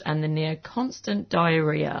struggles, and the near constant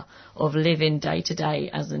diarrhea of living day to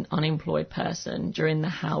day as an unemployed person during the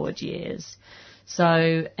Howard years.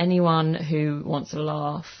 So anyone who wants a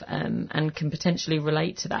laugh and can potentially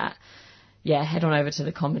relate to that, yeah, head on over to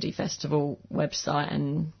the Comedy Festival website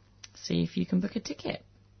and see if you can book a ticket.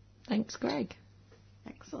 Thanks, Greg.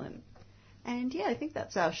 Excellent. And yeah, I think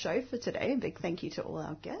that's our show for today. A big thank you to all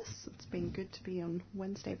our guests. It's been good to be on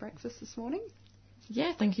Wednesday Breakfast this morning.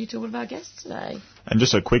 Yeah, thank you to all of our guests today. And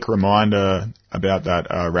just a quick reminder about that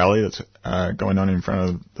rally that's going on in front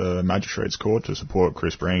of the Magistrates Court to support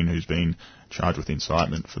Chris Breen, who's been charged with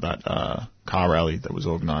incitement for that car rally that was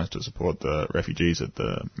organised to support the refugees at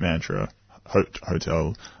the Mantra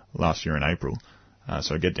Hotel last year in April.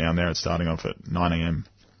 So get down there. It's starting off at 9 a.m.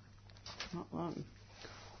 Not long.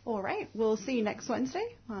 All right, we'll see you next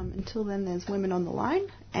Wednesday. Until then, there's Women on the Line,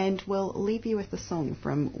 and we'll leave you with a song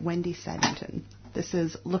from Wendy Saddington. This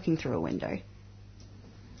is Looking Through a Window.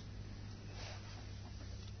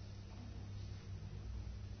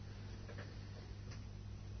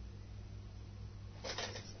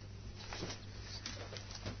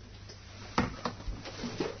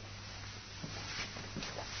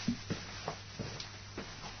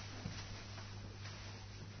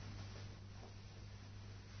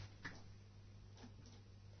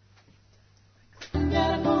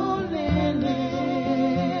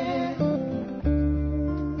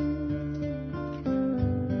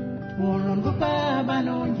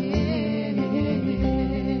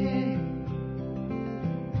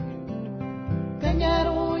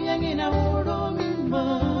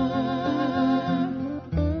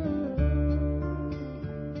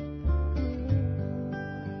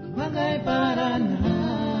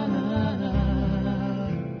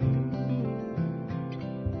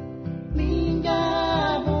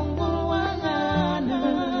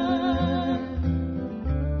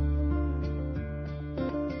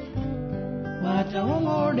 Mata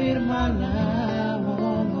umur dirmana